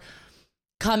and forth,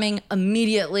 coming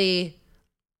immediately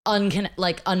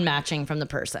unmatching from the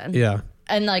person. Yeah.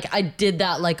 And like I did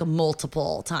that like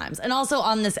multiple times. And also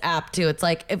on this app too, it's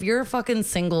like if you're a fucking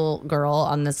single girl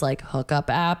on this like hookup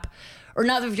app, or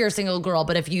not if you're a single girl,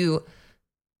 but if you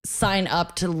sign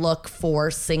up to look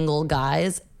for single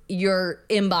guys, your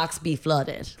inbox be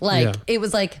flooded. Like it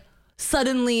was like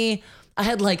suddenly I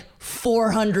had like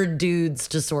 400 dudes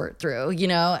to sort through, you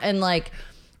know? And like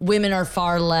women are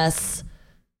far less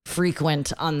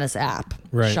frequent on this app.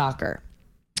 Right. Shocker.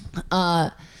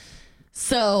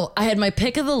 So I had my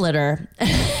pick of the litter and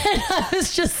I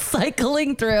was just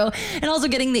cycling through and also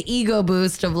getting the ego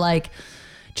boost of like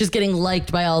just getting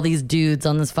liked by all these dudes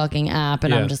on this fucking app.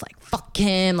 And I'm just like, fuck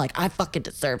him. Like I fucking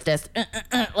deserve this.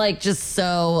 Like just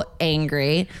so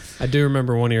angry. I do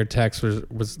remember one of your texts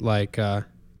was like, do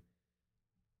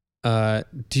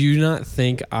you not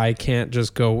think I can't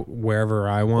just go wherever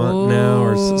I want now,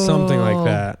 or something like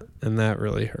that? And that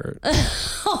really hurt.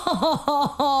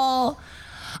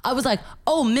 I was like,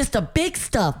 oh, Mr. Big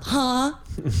Stuff, huh?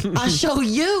 I show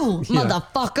you,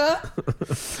 motherfucker.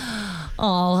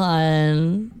 Oh,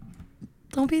 hun.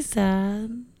 Don't be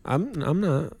sad. I'm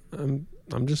not.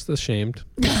 I'm just ashamed.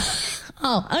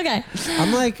 Oh, okay.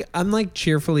 I'm like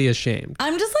cheerfully ashamed.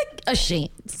 I'm just like ashamed.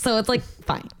 So it's like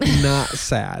fine. Not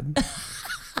sad.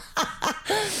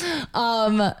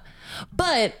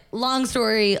 But long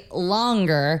story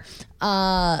longer,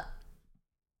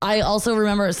 I also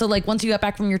remember, so like once you got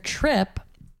back from your trip,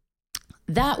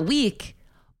 that week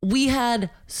we had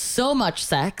so much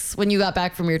sex when you got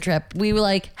back from your trip. We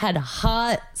like had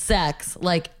hot sex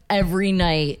like every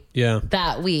night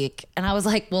that week. And I was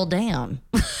like, well, damn.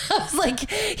 I was like,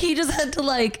 he just had to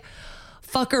like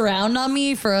fuck around on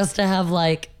me for us to have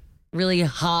like really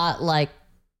hot, like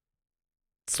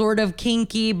sort of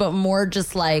kinky, but more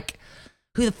just like,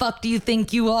 who the fuck do you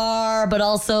think you are? But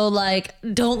also like,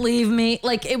 don't leave me.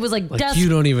 Like it was like you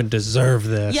don't even deserve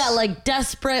this. Yeah, like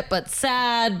desperate but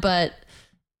sad, but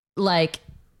like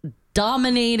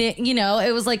dominating, you know,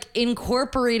 it was like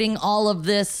incorporating all of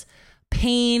this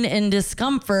pain and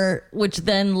discomfort, which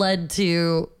then led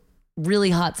to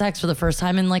really hot sex for the first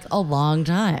time in like a long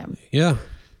time. Yeah.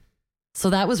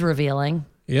 So that was revealing.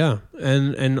 Yeah.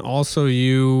 And also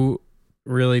you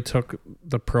really took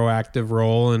the proactive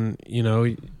role, and you know,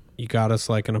 you got us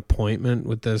like an appointment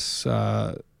with this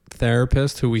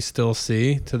therapist who we still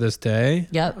see to this day.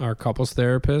 Yep. Our couples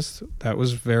therapist. That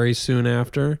was very soon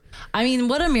after. I mean,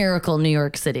 what a miracle, New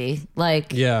York City.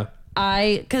 Like, yeah.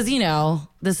 cause you know,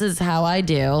 this is how I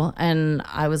do. And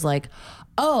I was like,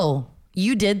 oh,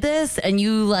 you did this and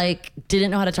you like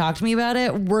didn't know how to talk to me about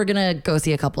it. We're gonna go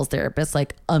see a couples therapist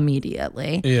like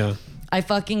immediately. Yeah. I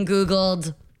fucking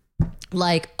Googled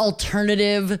like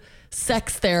alternative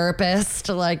sex therapist,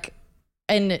 like,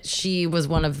 and she was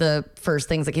one of the first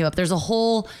things that came up. There's a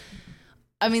whole,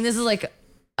 I mean, this is like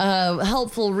a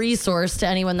helpful resource to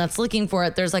anyone that's looking for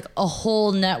it. There's like a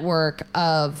whole network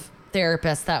of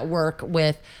therapists that work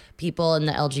with people in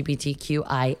the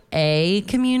LGBTQIA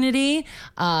community,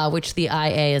 which the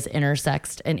IA is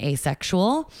intersexed and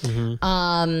asexual.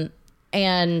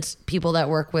 And people that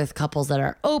work with couples that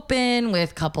are open,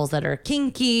 with couples that are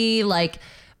kinky, like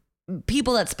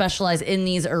people that specialize in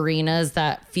these arenas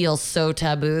that feel so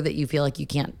taboo that you feel like you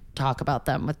can't talk about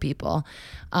them with people.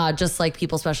 Just like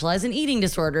people specialize in eating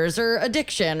disorders or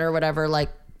addiction or whatever, like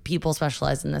people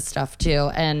specialize in this stuff too.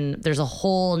 And there's a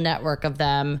whole network of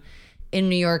them in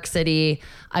New York City.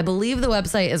 I believe the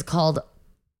website is called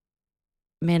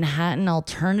Manhattan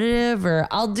Alternative, or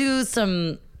I'll do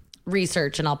some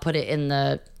research and I'll put it in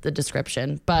the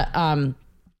description. But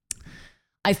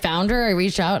I found her, I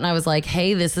reached out and I was like,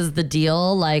 hey, this is the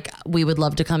deal. Like, we would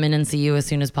love to come in and see you as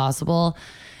soon as possible.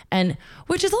 And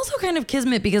which is also kind of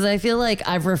kismet because I feel like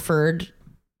I've referred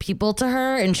people to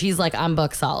her and she's like, I'm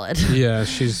booked solid. Yeah,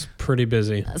 she's pretty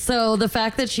busy. So the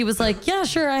fact that she was like, yeah,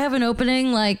 sure, I have an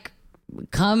opening, like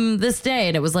come this day.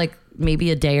 And it was like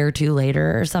maybe a day or two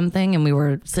later or something. And we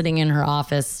were sitting in her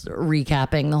office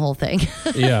recapping the whole thing.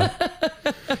 Yeah.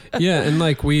 Yeah. And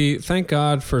like, we thank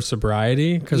God for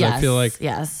sobriety because I feel like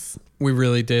we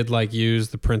really did like use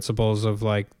the principles of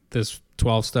like this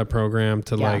 12-step program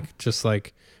to like, just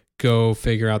like go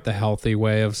figure out the healthy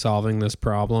way of solving this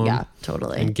problem. Yeah,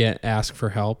 totally. And ask for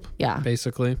help. Yeah.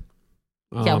 Basically.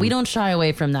 Yeah. We don't shy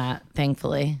away from that,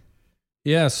 thankfully.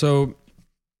 Yeah. So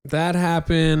that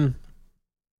happened.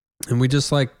 And we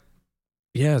just like,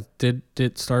 did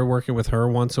start working with her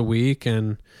once a week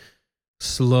and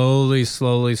slowly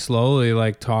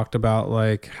like talked about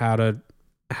like how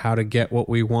to get what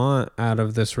we want out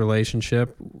of this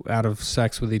relationship, out of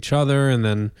sex with each other, and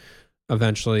then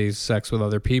eventually sex with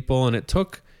other people. And it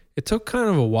took kind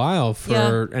of a while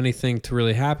for anything to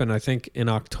really happen. I think in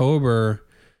October,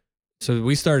 so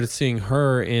we started seeing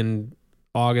her in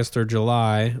August or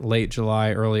July, late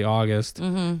July, early August.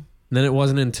 And then it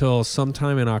wasn't until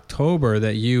sometime in October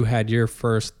that you had your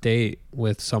first date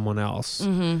with someone else.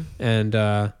 And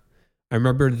I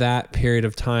remember that period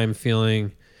of time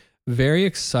feeling very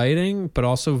exciting, but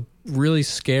also really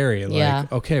scary. Like,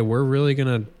 okay, we're really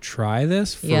going to try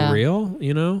this for real,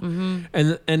 you know?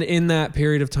 And in that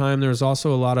period of time, there was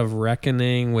also a lot of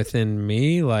reckoning within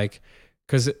me, like,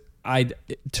 because it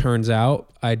turns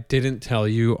out I didn't tell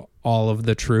you all of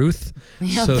the truth.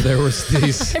 So there was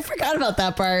these I forgot about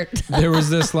that part. There was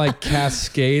this like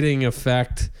cascading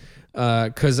effect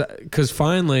because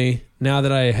finally, now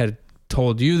that I had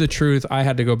told you the truth, I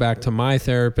had to go back to my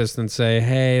therapist and say,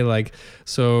 hey, like,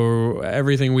 so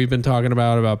everything we've been talking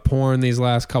about porn these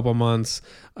last couple months,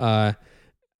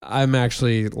 I'm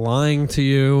actually lying to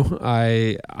you.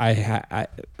 I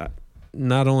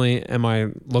not only am I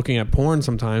looking at porn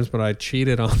sometimes, but I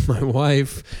cheated on my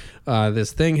wife.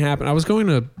 This thing happened. I was going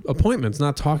to appointments,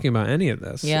 not talking about any of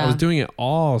this. I was doing it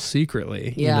all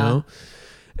secretly, you know?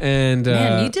 And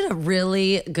man, you did a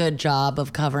really good job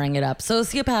of covering it up.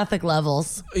 Sociopathic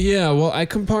levels. Yeah, well, I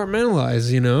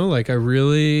compartmentalize, you know, like I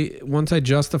really, once I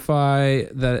justify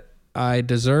that I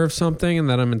deserve something and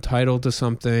that I'm entitled to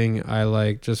something, I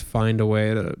like just find a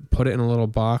way to put it in a little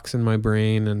box in my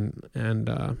brain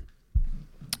and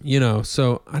you know,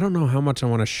 so I don't know how much I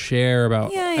want to share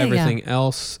about everything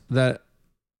else that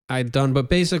I'd done, but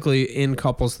basically in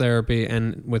couples therapy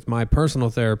and with my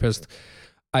personal therapist,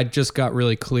 I just got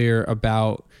really clear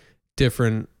about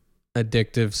different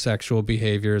addictive sexual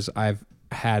behaviors I've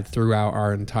had throughout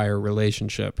our entire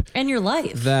relationship. And your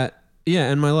life.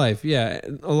 And my life. Yeah.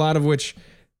 A lot of which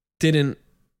didn't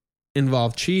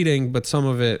involve cheating, but some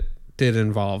of it did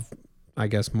involve, I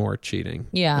guess, more cheating.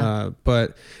 Yeah.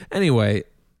 But anyway,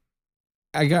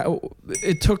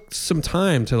 it took some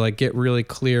time to like get really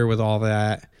clear with all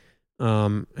that.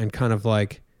 And kind of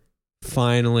like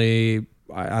finally,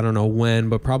 I don't know when,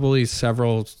 but probably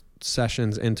several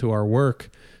sessions into our work,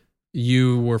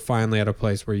 you were finally at a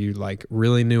place where you like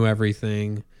really knew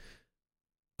everything.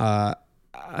 I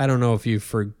don't know if you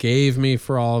forgave me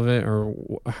for all of it or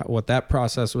what that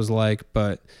process was like,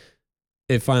 but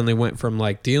it finally went from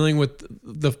like dealing with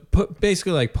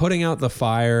basically like putting out the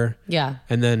fire. Yeah.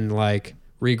 And then like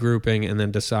regrouping and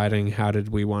then deciding how did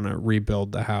we want to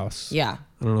rebuild the house. Yeah.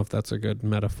 I don't know if that's a good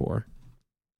metaphor.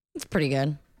 It's pretty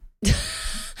good.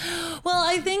 Well,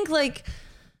 I think like,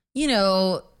 you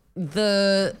know,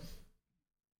 the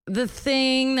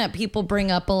thing that people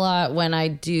bring up a lot when I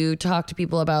do talk to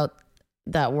people about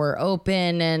that we're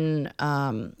open and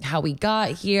how we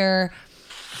got here,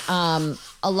 a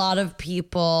lot of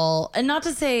people, and not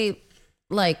to say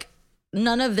like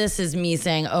none of this is me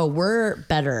saying, oh, we're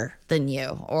better than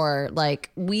you or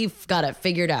like we've got it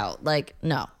figured out. Like,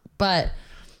 no, but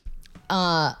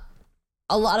a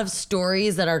a lot of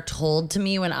stories that are told to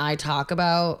me when I talk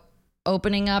about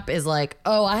opening up is like,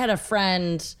 oh, I had a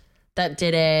friend that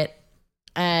did it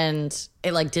and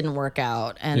it like didn't work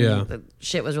out and the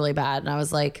shit was really bad. And I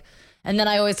was like, and then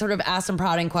I always sort of ask some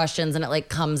prodding questions and it like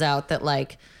comes out that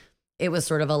like it was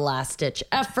sort of a last ditch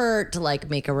effort to like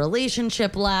make a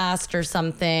relationship last or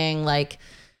something like,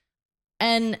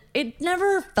 and it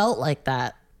never felt like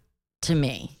that to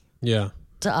me. Yeah.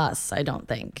 To us, I don't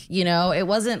think, you know, it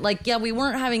wasn't like, yeah, we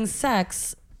weren't having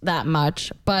sex that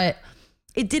much, but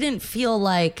it didn't feel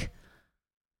like,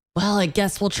 well, I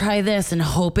guess we'll try this and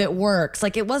hope it works.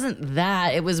 Like it wasn't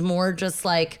that. It was more just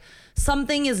like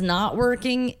something is not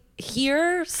working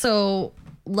here. So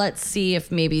let's see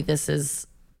if maybe this is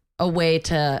a way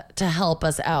to help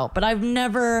us out. But I've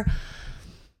never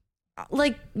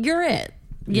like, you're it,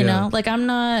 you know, like I'm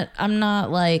not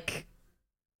like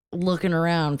looking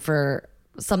around for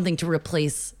something to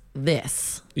replace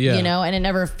this, you know, and it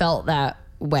never felt that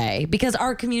way because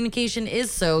our communication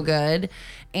is so good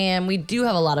and we do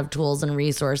have a lot of tools and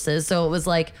resources. So it was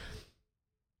like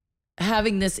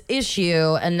having this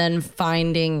issue and then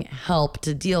finding help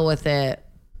to deal with it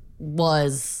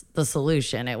was the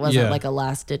solution. It wasn't like a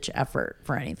last ditch effort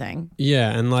for anything. Yeah.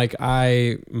 And like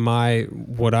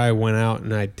what I went out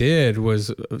and I did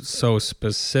was so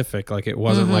specific. Like it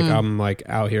wasn't like I'm like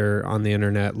out here on the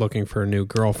internet looking for a new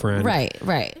girlfriend.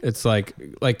 Right. It's like,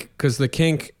 cause the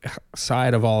kink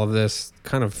side of all of this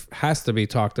kind of has to be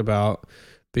talked about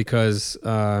because,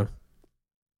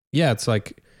 it's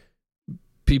like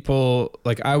people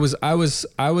like I was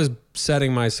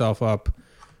setting myself up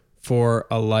for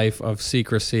a life of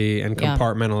secrecy and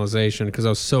compartmentalization because I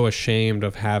was so ashamed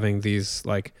of having these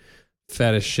like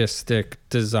fetishistic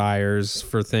desires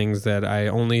for things that I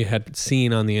only had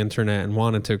seen on the internet and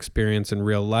wanted to experience in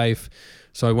real life.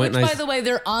 So I went by the way,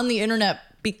 they're on the internet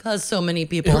because so many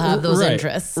people have those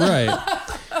interests. Right.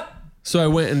 So I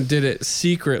went and did it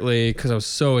secretly because I was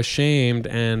so ashamed.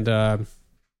 And that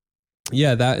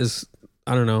is,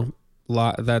 I don't know,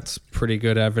 that's pretty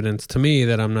good evidence to me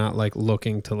that I'm not like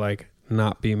looking to like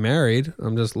not be married.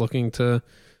 I'm just looking to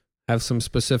have some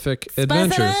specific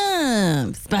adventures.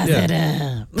 Spice it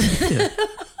up.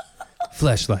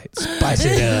 Fleshlight, spice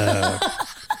it up.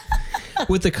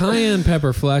 With the cayenne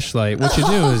pepper fleshlight, what you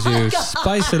do is you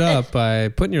spice it up by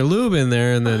putting your lube in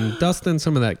there and then dusting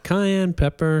some of that cayenne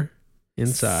pepper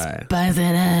inside. Spice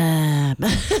it up.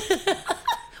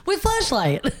 With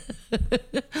fleshlight.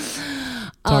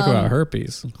 Talk about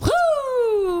herpes.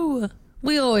 Woo!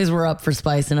 We always were up for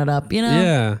spicing it up, you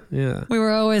know? Yeah. We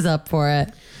were always up for it.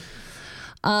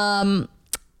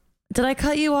 Did I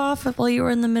cut you off while you were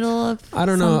in the middle of I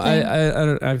don't know.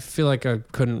 something? I feel like I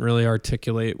couldn't really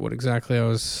articulate what exactly I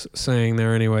was saying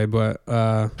there anyway, but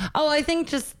I think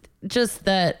just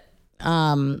that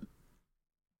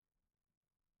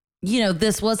you know,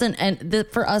 this wasn't, and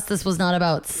for us, this was not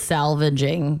about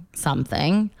salvaging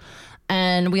something.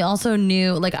 And we also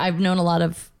knew, like, I've known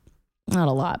not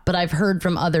a lot, but I've heard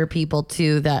from other people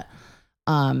too that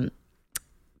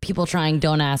people trying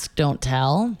don't ask, don't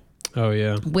tell. Oh,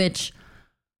 yeah. Which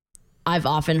I've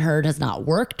often heard has not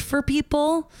worked for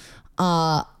people.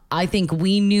 I think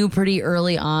we knew pretty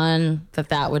early on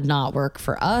that would not work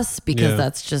for us because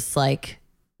that's just like,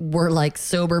 we're like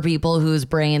sober people whose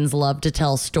brains love to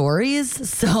tell stories.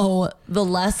 So the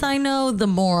less I know, the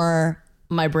more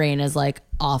my brain is like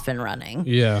off and running.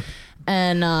 Yeah.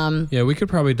 And we could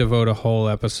probably devote a whole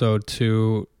episode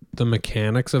to the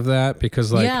mechanics of that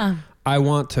because like I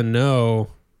want to know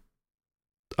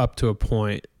up to a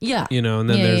point. Yeah. You know, and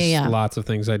then there's lots of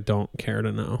things I don't care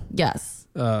to know. Yes.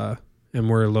 And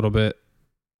we're a little bit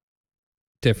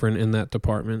different in that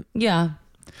department. Yeah.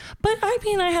 But I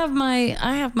mean, I have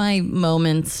my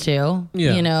moments too,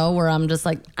 you know, where I'm just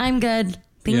like, I'm good.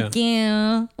 Thank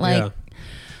you. Like,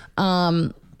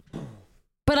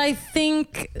 but I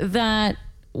think that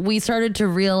we started to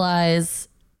realize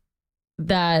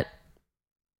that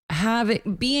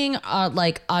being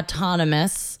like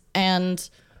autonomous and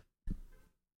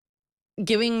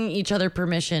giving each other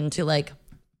permission to like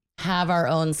have our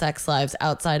own sex lives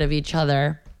outside of each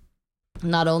other,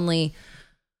 not only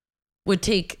would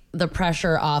take the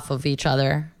pressure off of each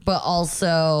other, but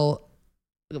also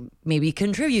maybe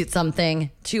contribute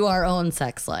something to our own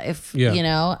sex life, you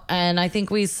know? And I think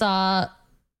we saw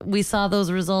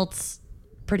those results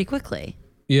pretty quickly.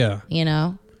 Yeah. You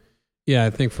know? Yeah, I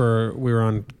think we were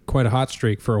on quite a hot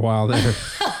streak for a while there.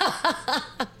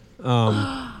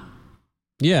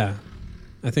 Yeah.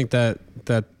 I think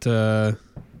that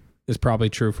is probably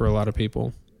true for a lot of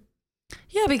people.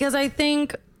 Yeah, because I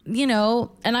think, you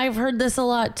know, and I've heard this a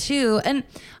lot too. And,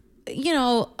 you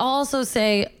know, I'll also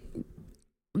say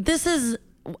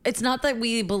it's not that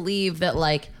we believe that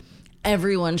like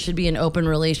everyone should be in open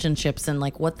relationships and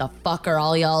like, what the fuck are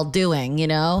all y'all doing, you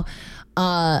know?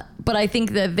 But I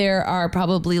think that there are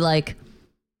probably like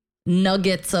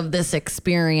nuggets of this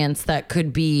experience that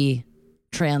could be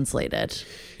translated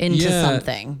into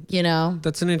something, you know?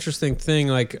 That's an interesting thing.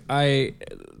 Like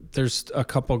there's a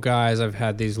couple guys I've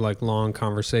had these like long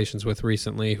conversations with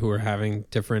recently who are having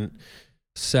different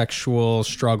sexual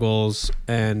struggles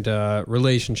and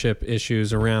relationship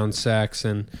issues around sex.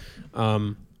 And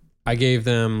I gave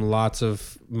them lots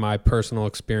of my personal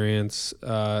experience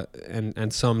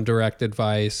and some direct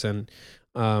advice. And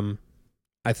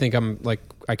I think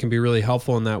I can be really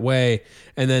helpful in that way.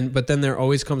 But then there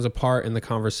always comes a part in the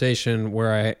conversation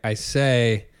where I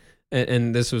say,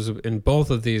 and this was in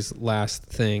both of these last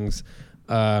things,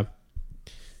 because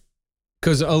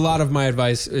a lot of my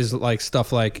advice is like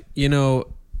stuff like, you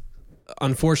know,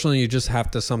 unfortunately you just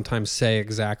have to sometimes say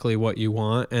exactly what you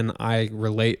want. And I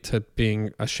relate to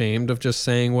being ashamed of just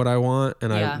saying what I want.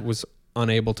 And I was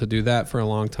unable to do that for a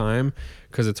long time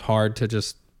because it's hard to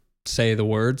just say the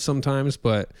words sometimes.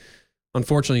 But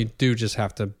unfortunately you do just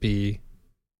have to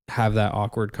have that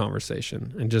awkward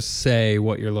conversation and just say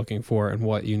what you're looking for and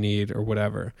what you need or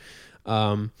whatever.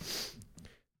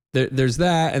 There's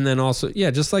that. And then also,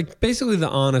 just like basically the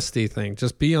honesty thing,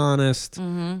 just be honest.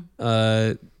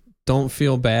 Mm-hmm. Don't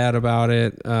feel bad about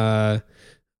it. I'm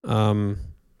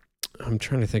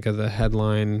trying to think of the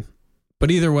headline,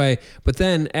 but either way, but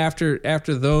then after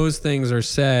those things are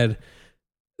said,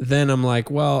 then I'm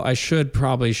like, well, I should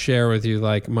probably share with you,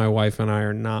 like my wife and I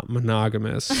are not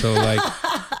monogamous. So like,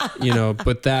 you know,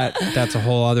 but that's a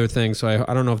whole other thing. So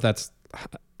I don't know if that's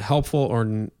helpful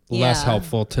or less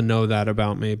helpful to know that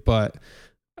about me, but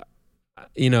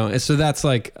you know, so that's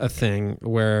like a thing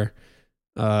where,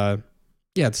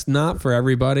 it's not for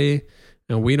everybody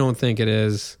and we don't think it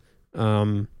is.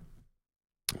 But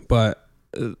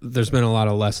there's been a lot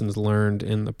of lessons learned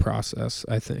in the process,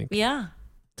 I think. Yeah,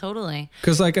 totally.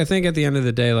 Cause like, I think at the end of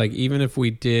the day, like even if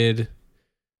I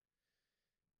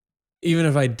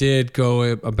did go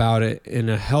about it in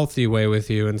a healthy way with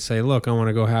you and say, look, I want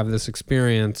to go have this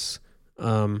experience.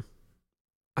 I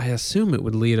assume it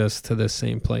would lead us to the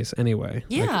same place anyway.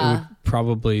 Yeah. Like, it would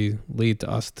probably lead to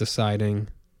us deciding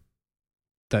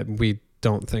that we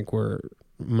don't think we're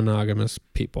monogamous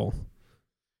people.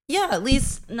 Yeah, at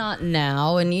least not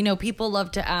now. And, you know, people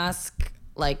love to ask,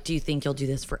 like, do you think you'll do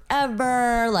this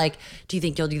forever? Like, do you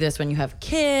think you'll do this when you have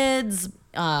kids?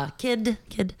 And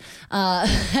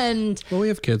well, we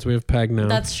have kids. We have Peg now.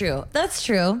 That's true.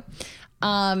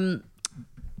 And,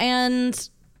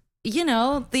 you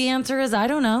know, the answer is, I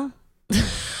don't know.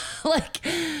 Like,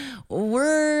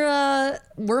 we're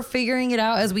figuring it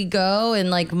out as we go, and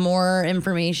like more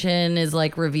information is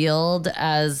like revealed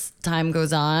as time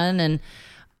goes on. And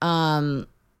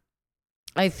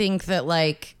I think that,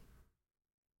 like,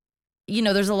 you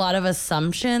know, there's a lot of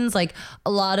assumptions, like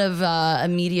a lot of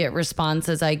immediate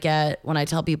responses I get when I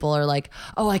tell people are like,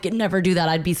 oh, I could never do that,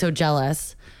 I'd be so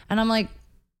jealous. And I'm like,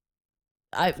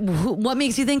 what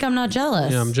makes you think I'm not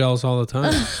jealous? Yeah, I'm jealous all the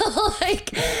time.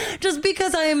 Like, just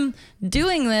because I'm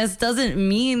doing this doesn't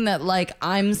mean that like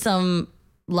I'm some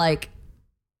like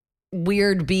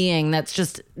weird being that's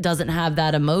just doesn't have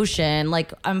that emotion.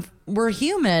 Like we're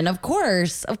human. Of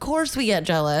course we get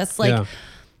jealous. Like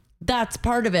that's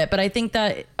part of it. But I think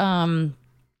that, I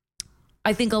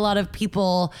think a lot of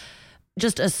people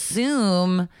just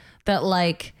assume that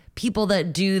like people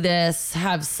that do this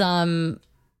have some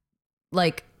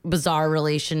like bizarre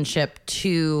relationship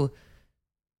to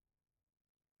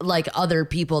like other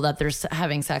people that they're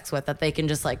having sex with, that they can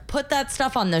just like put that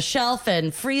stuff on the shelf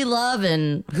and free love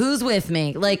and who's with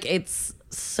me. Like, it's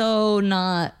so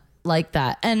not like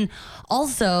that. And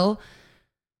also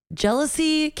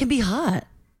jealousy can be hot.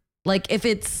 Like if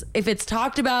it's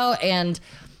talked about and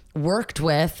worked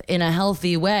with in a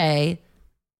healthy way,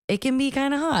 it can be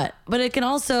kind of hot. But it can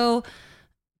also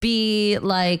be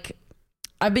like,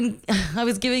 I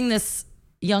was giving this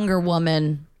younger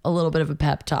woman a little bit of a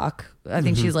pep talk. I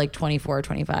think she's like 24 or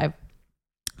 25.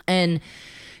 And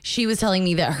she was telling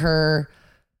me that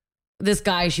this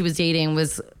guy she was dating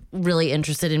was really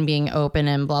interested in being open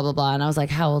and blah, blah, blah. And I was like,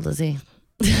 how old is he?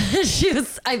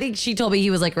 I think she told me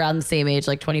he was like around the same age,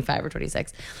 like 25 or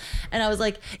 26. And I was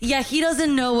like, yeah, he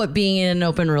doesn't know what being in an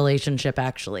open relationship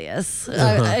actually is.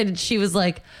 And she was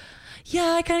like,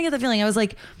 yeah, I kind of get the feeling. I was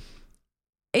like,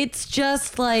 it's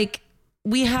just like,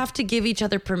 we have to give each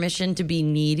other permission to be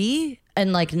needy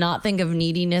and like not think of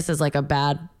neediness as like a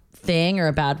bad thing or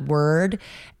a bad word,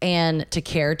 and to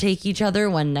caretake each other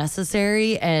when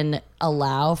necessary and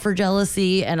allow for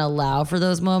jealousy and allow for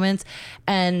those moments.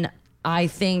 And I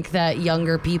think that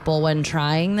younger people, when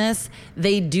trying this,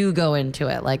 they do go into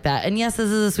it like that. And yes, this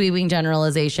is a sweeping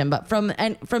generalization, but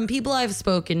from people I've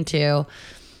spoken to,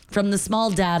 from the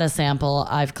small data sample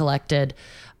I've collected,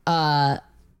 that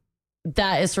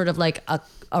is sort of like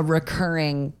a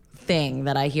recurring thing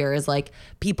that I hear is like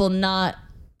people not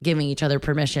giving each other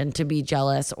permission to be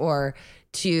jealous or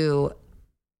to,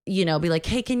 you know, be like,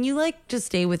 hey, can you like just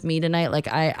stay with me tonight? Like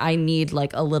I need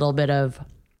like a little bit of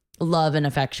love and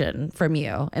affection from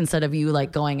you instead of you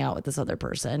like going out with this other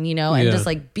person, you know, and just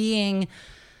like being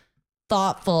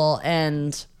thoughtful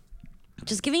and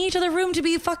just giving each other room to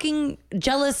be fucking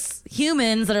jealous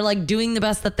humans that are like doing the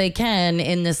best that they can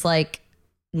in this like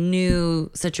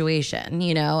new situation,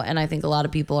 you know? And I think a lot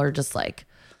of people are just like,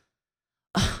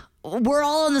 we're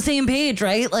all on the same page,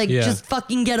 right? Like just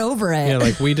fucking get over it. Yeah.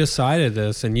 Like we decided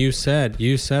this and you said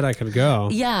I could go.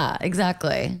 Yeah,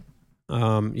 exactly.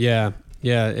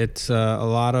 Yeah, it's a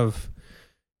lot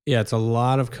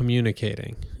of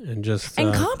communicating and just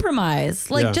compromise.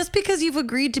 Like just because you've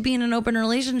agreed to be in an open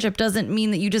relationship doesn't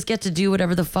mean that you just get to do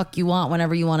whatever the fuck you want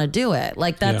whenever you want to do it.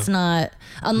 Like that's not,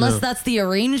 unless that's the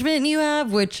arrangement you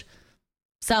have, which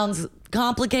sounds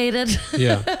complicated.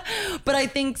 Yeah. But I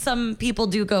think some people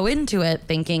do go into it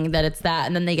thinking that it's that,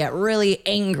 and then they get really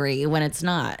angry when it's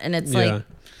not. And it's like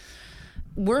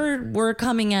we're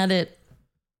coming at it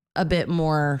a bit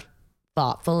more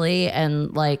thoughtfully,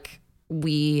 and like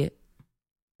we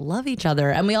love each other,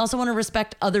 and we also want to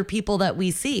respect other people that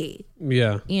we see,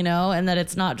 you know, and that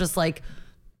it's not just like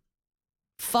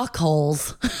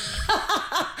fuckholes.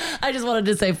 I just wanted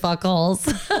to say fuckholes.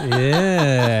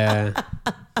 Yeah,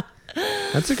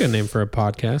 that's a good name for a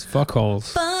podcast.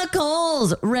 Fuckholes.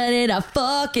 Fuckholes, ready to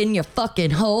fuck in your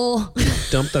fucking hole.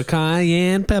 Dump the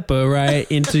cayenne pepper right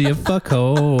into your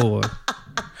fuckhole.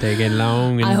 Take it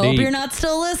long and I hope deep. you're not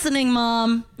still listening,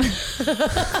 Mom.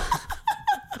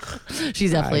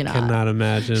 She's definitely not. I cannot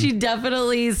imagine. She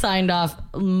definitely signed off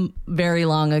very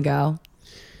long ago.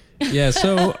 Yeah,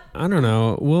 so I don't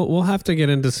know. We'll have to get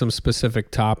into some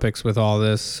specific topics with all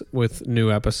this with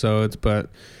new episodes, but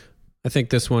I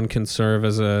think this one can serve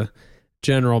as a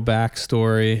general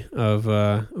backstory of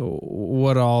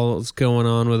what all is going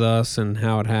on with us and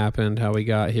how it happened, how we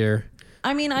got here.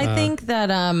 I mean, I think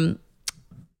that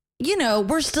you know,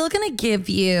 we're still going to give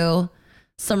you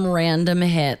some random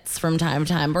hits from time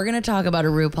to time. We're going to talk about a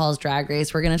RuPaul's Drag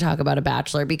Race. We're going to talk about a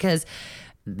Bachelor, because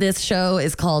this show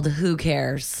is called Who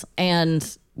Cares?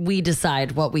 And we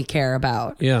decide what we care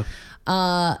about. Yeah.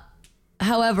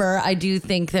 However, I do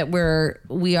think that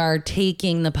we are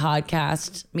taking the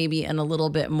podcast maybe in a little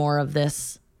bit more of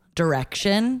this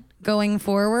direction going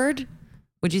forward.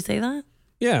 Would you say that?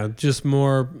 Yeah, just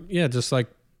more. Yeah, just like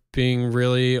being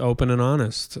really open and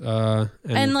honest.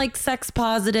 And like sex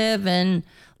positive, and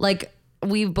like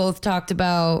we've both talked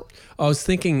about. I was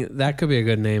thinking that could be a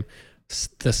good name.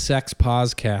 The Sex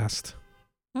Podcast.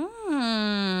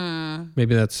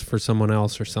 Maybe that's for someone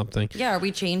else or something. Yeah, are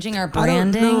we changing our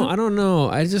branding? I don't know.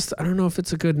 I don't know if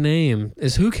it's a good name.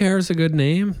 Is Who Cares a good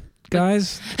name?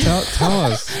 Guys, tell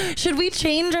us. Should we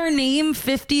change our name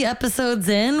 50 episodes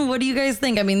in? What do you guys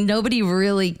think? I mean, nobody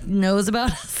really knows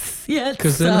about us yet.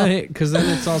 Because then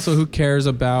it's also Who Cares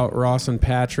About Ross and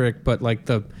Patrick, but like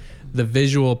the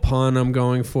visual pun I'm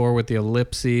going for with the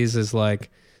ellipses is like,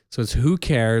 so it's Who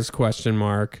Cares ?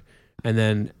 And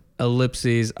then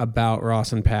ellipses about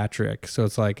Ross and Patrick. So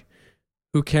it's like,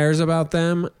 who cares about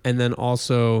them? And then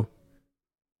also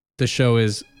the show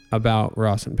is about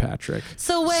Ross and Patrick.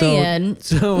 So weigh in.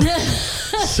 So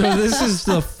this is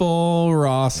the full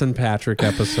Ross and Patrick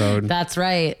episode. That's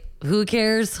right. Who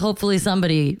cares? Hopefully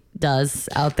somebody does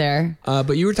out there.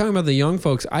 But you were talking about the young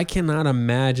folks. I cannot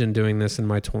imagine doing this in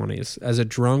my 20s as a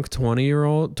drunk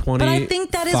 20-year-old, 25-year-old. But I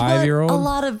think that is what a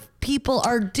lot of people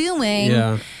are doing.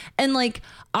 Yeah. And like,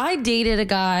 I dated a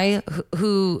guy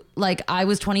who like, I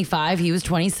was 25, he was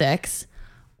 26.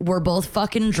 We're both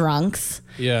fucking drunks.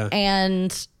 Yeah.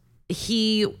 And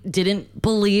he didn't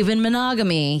believe in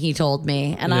monogamy, he told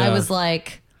me. And I was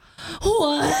like,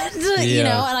 what? Yeah. You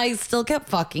know, and I still kept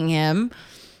fucking him.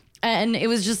 And it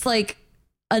was just like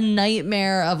a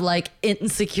nightmare of like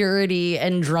insecurity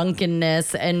and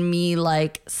drunkenness and me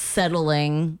like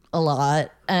settling a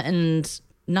lot and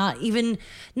not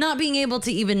being able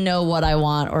to even know what I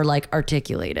want or like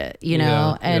articulate it, you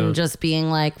know, and just being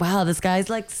like, wow, this guy's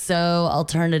like so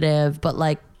alternative, but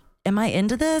like, am I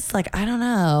into this? Like, I don't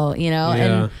know, you know?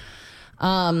 Yeah.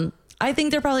 And I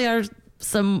think there probably are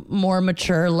some more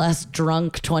mature, less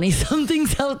drunk 20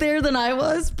 somethings out there than I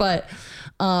was. But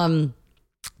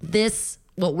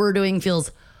what we're doing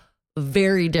feels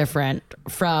very different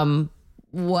from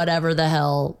whatever the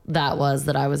hell that was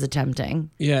that I was attempting.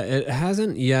 Yeah, it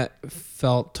hasn't yet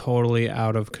felt totally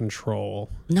out of control.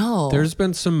 No. There's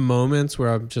been some moments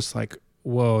where I'm just like,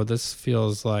 whoa, this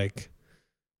feels like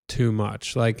too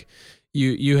much. Like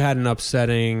you had an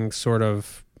upsetting sort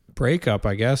of breakup,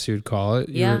 I guess you'd call it.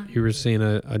 Yeah. You were seeing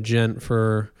a gent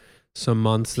for some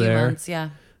months there. Months, yeah.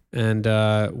 And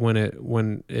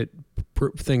when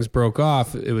things broke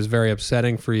off, it was very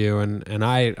upsetting for you. And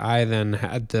I then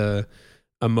had the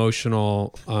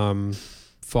emotional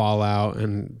fallout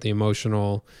and the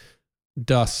emotional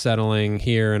dust settling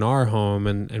here in our home,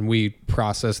 and we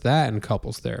processed that in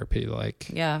couples therapy. Like,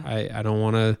 yeah, I don't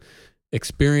want to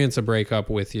experience a breakup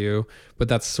with you, but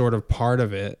that's sort of part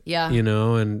of it. Yeah, you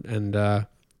know, and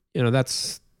you know,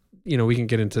 that's, you know, we can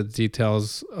get into the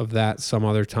details of that some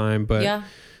other time, but yeah.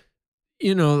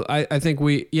 You know, I think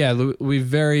we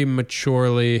very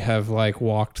maturely have like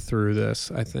walked through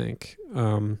this, I think.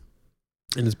 And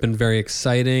it's been very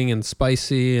exciting and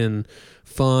spicy and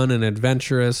fun and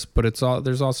adventurous, but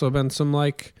there's also been some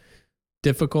like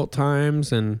difficult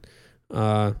times, and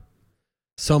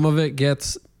some of it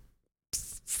gets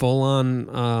full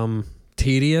on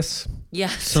tedious.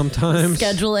 Yes. Sometimes.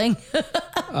 Scheduling.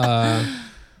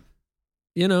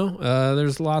 You know,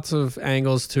 there's lots of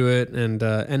angles to it,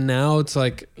 and now it's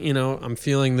like, you know, I'm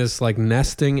feeling this like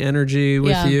nesting energy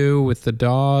with you, with the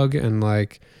dog, and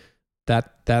like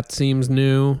that seems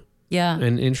new,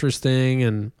 and interesting,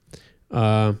 and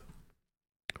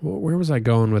where was I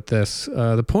going with this?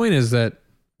 The point is that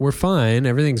we're fine,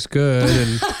 everything's good,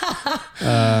 and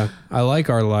I like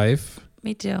our life.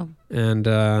 Me too. And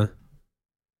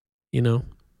you know,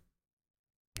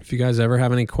 if you guys ever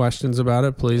have any questions about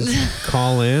it, please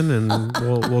call in and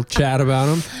we'll chat about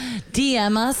them.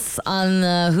 DM us on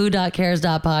the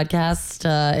who.cares.podcast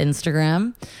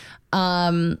Instagram.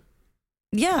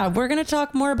 Yeah, we're going to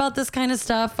talk more about this kind of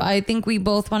stuff. I think we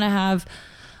both want to have...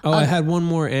 I had one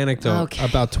more anecdote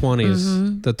about 20s.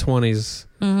 Mm-hmm. The 20s.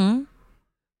 Mm-hmm.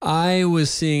 I was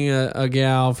seeing a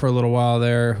gal for a little while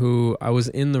there who I was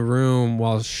in the room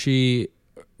while she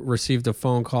received a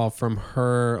phone call from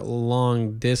her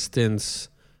long distance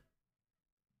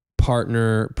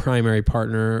primary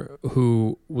partner,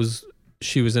 who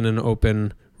she was in an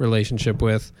open relationship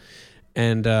with.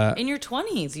 And in your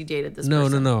 20s you dated this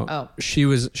person? No. Oh.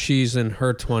 She's in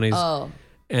her 20s. Oh.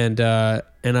 And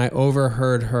I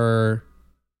overheard her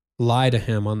lie to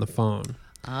him on the phone.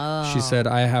 Oh. She said,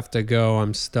 "I have to go,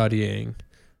 I'm studying."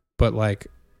 But like,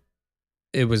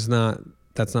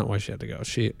 that's not why she had to go.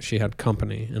 She had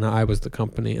company, and I was the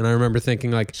company. And I remember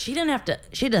thinking like, she had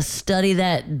to study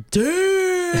that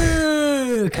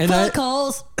dick. And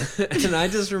calls. And I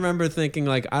just remember thinking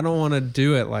like, I don't want to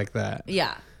do it like that.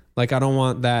 Yeah. Like, I don't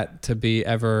want that to be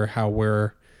ever how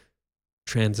we're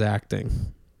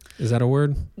transacting. Is that a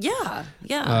word? Yeah.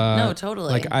 Yeah. No,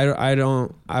 totally. Like, I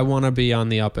want to be on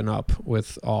the up and up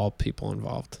with all people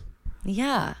involved.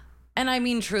 Yeah. And I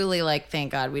mean, truly, like,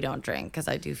 thank God we don't drink, because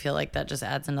I do feel like that just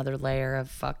adds another layer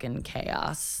of fucking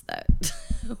chaos that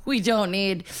we don't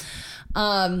need.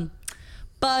 But,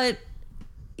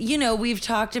 you know, we've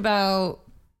talked about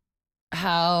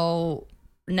how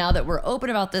now that we're open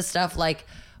about this stuff, like,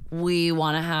 we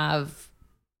want to have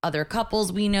other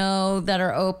couples we know that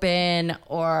are open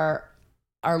or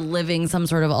are living some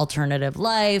sort of alternative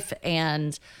life,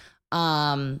 and,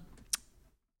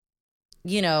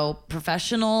 you know,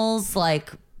 professionals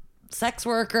like sex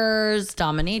workers,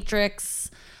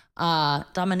 dominatrices,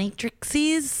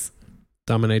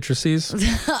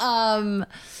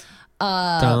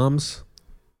 doms,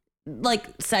 like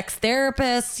sex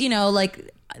therapists, you know,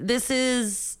 like, this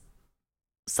is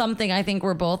something I think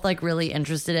we're both like really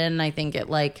interested in. And I think it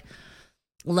like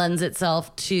lends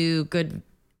itself to good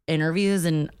interviews.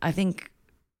 And I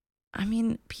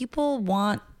mean, people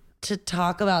want to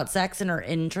talk about sex and are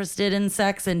interested in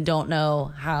sex and don't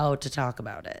know how to talk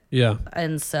about it. Yeah.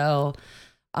 And so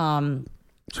we're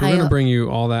going to bring you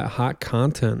all that hot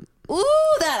content.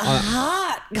 Ooh, that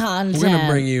hot content. We're going to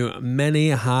bring you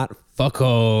many hot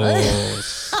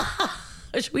fuckos.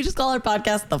 Should we just call our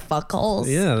podcast The Fuckholes?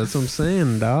 Yeah, that's what I'm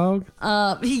saying, dog.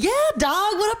 Yeah,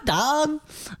 dog. What up,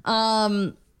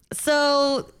 dog?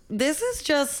 So this is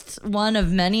just one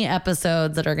of many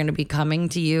episodes that are going to be coming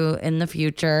to you in the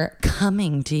future.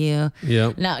 Coming to you.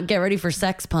 Yep. Now get ready for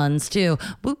sex puns too.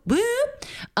 Whoop whoop.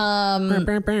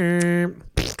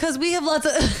 Because we have lots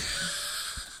of.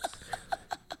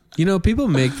 You know, people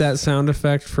make that sound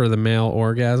effect for the male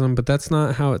orgasm, but that's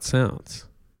not how it sounds.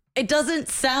 It doesn't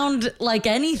sound like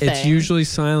anything. It's usually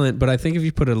silent, but I think if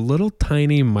you put a little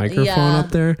tiny microphone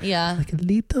up there, like a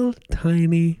little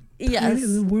tiny,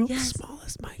 the world's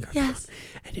smallest microphone,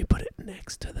 and you put it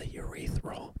next to the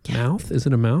urethral mouth. Is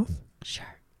it a mouth? Sure.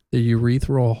 The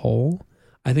urethral hole.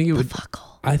 I think it would. Fuck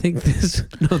hole. I think this.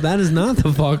 No, that is not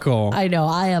the fuck hole. I know.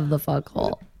 I have the fuck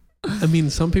hole. I mean,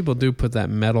 some people do put that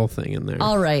metal thing in there.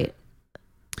 All right.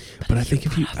 But I think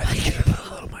if you put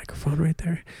a little microphone right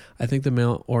there, I think the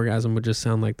male orgasm would just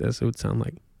sound like this. It would sound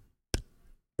like.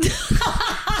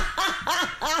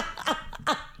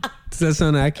 Does that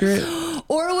sound accurate?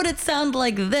 Or would it sound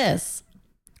like this?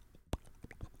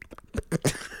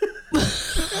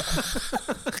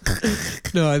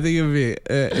 No, I think it would be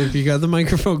if you got the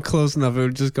microphone close enough, it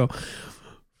would just go.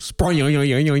 Or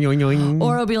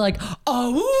it'll be like,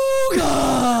 awooga!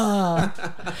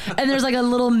 And there's like a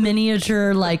little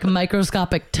miniature, like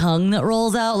microscopic tongue that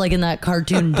rolls out, like in that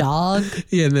cartoon dog.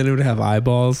 Yeah, and then it would have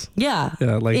eyeballs. Yeah.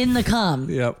 Like in the cum.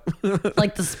 Yep.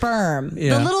 Like the sperm.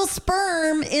 Yeah. The little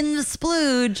sperm in the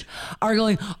splooge are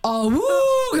going,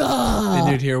 awooga!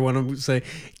 And you'd hear one of them say,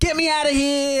 "Get me out of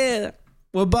here!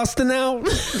 We're busting out."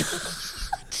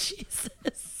 Jesus.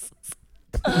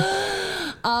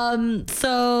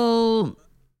 So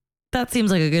that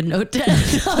seems like a good note to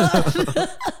end on.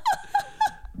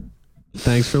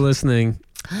 Thanks for listening.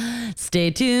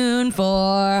 Stay tuned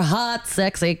for hot,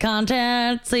 sexy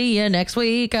content. See you next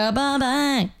week.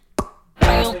 Bye-bye.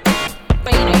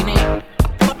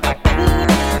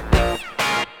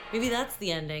 Maybe that's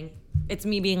the ending. It's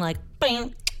me being like,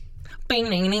 bang, bang,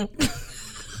 bang, bang.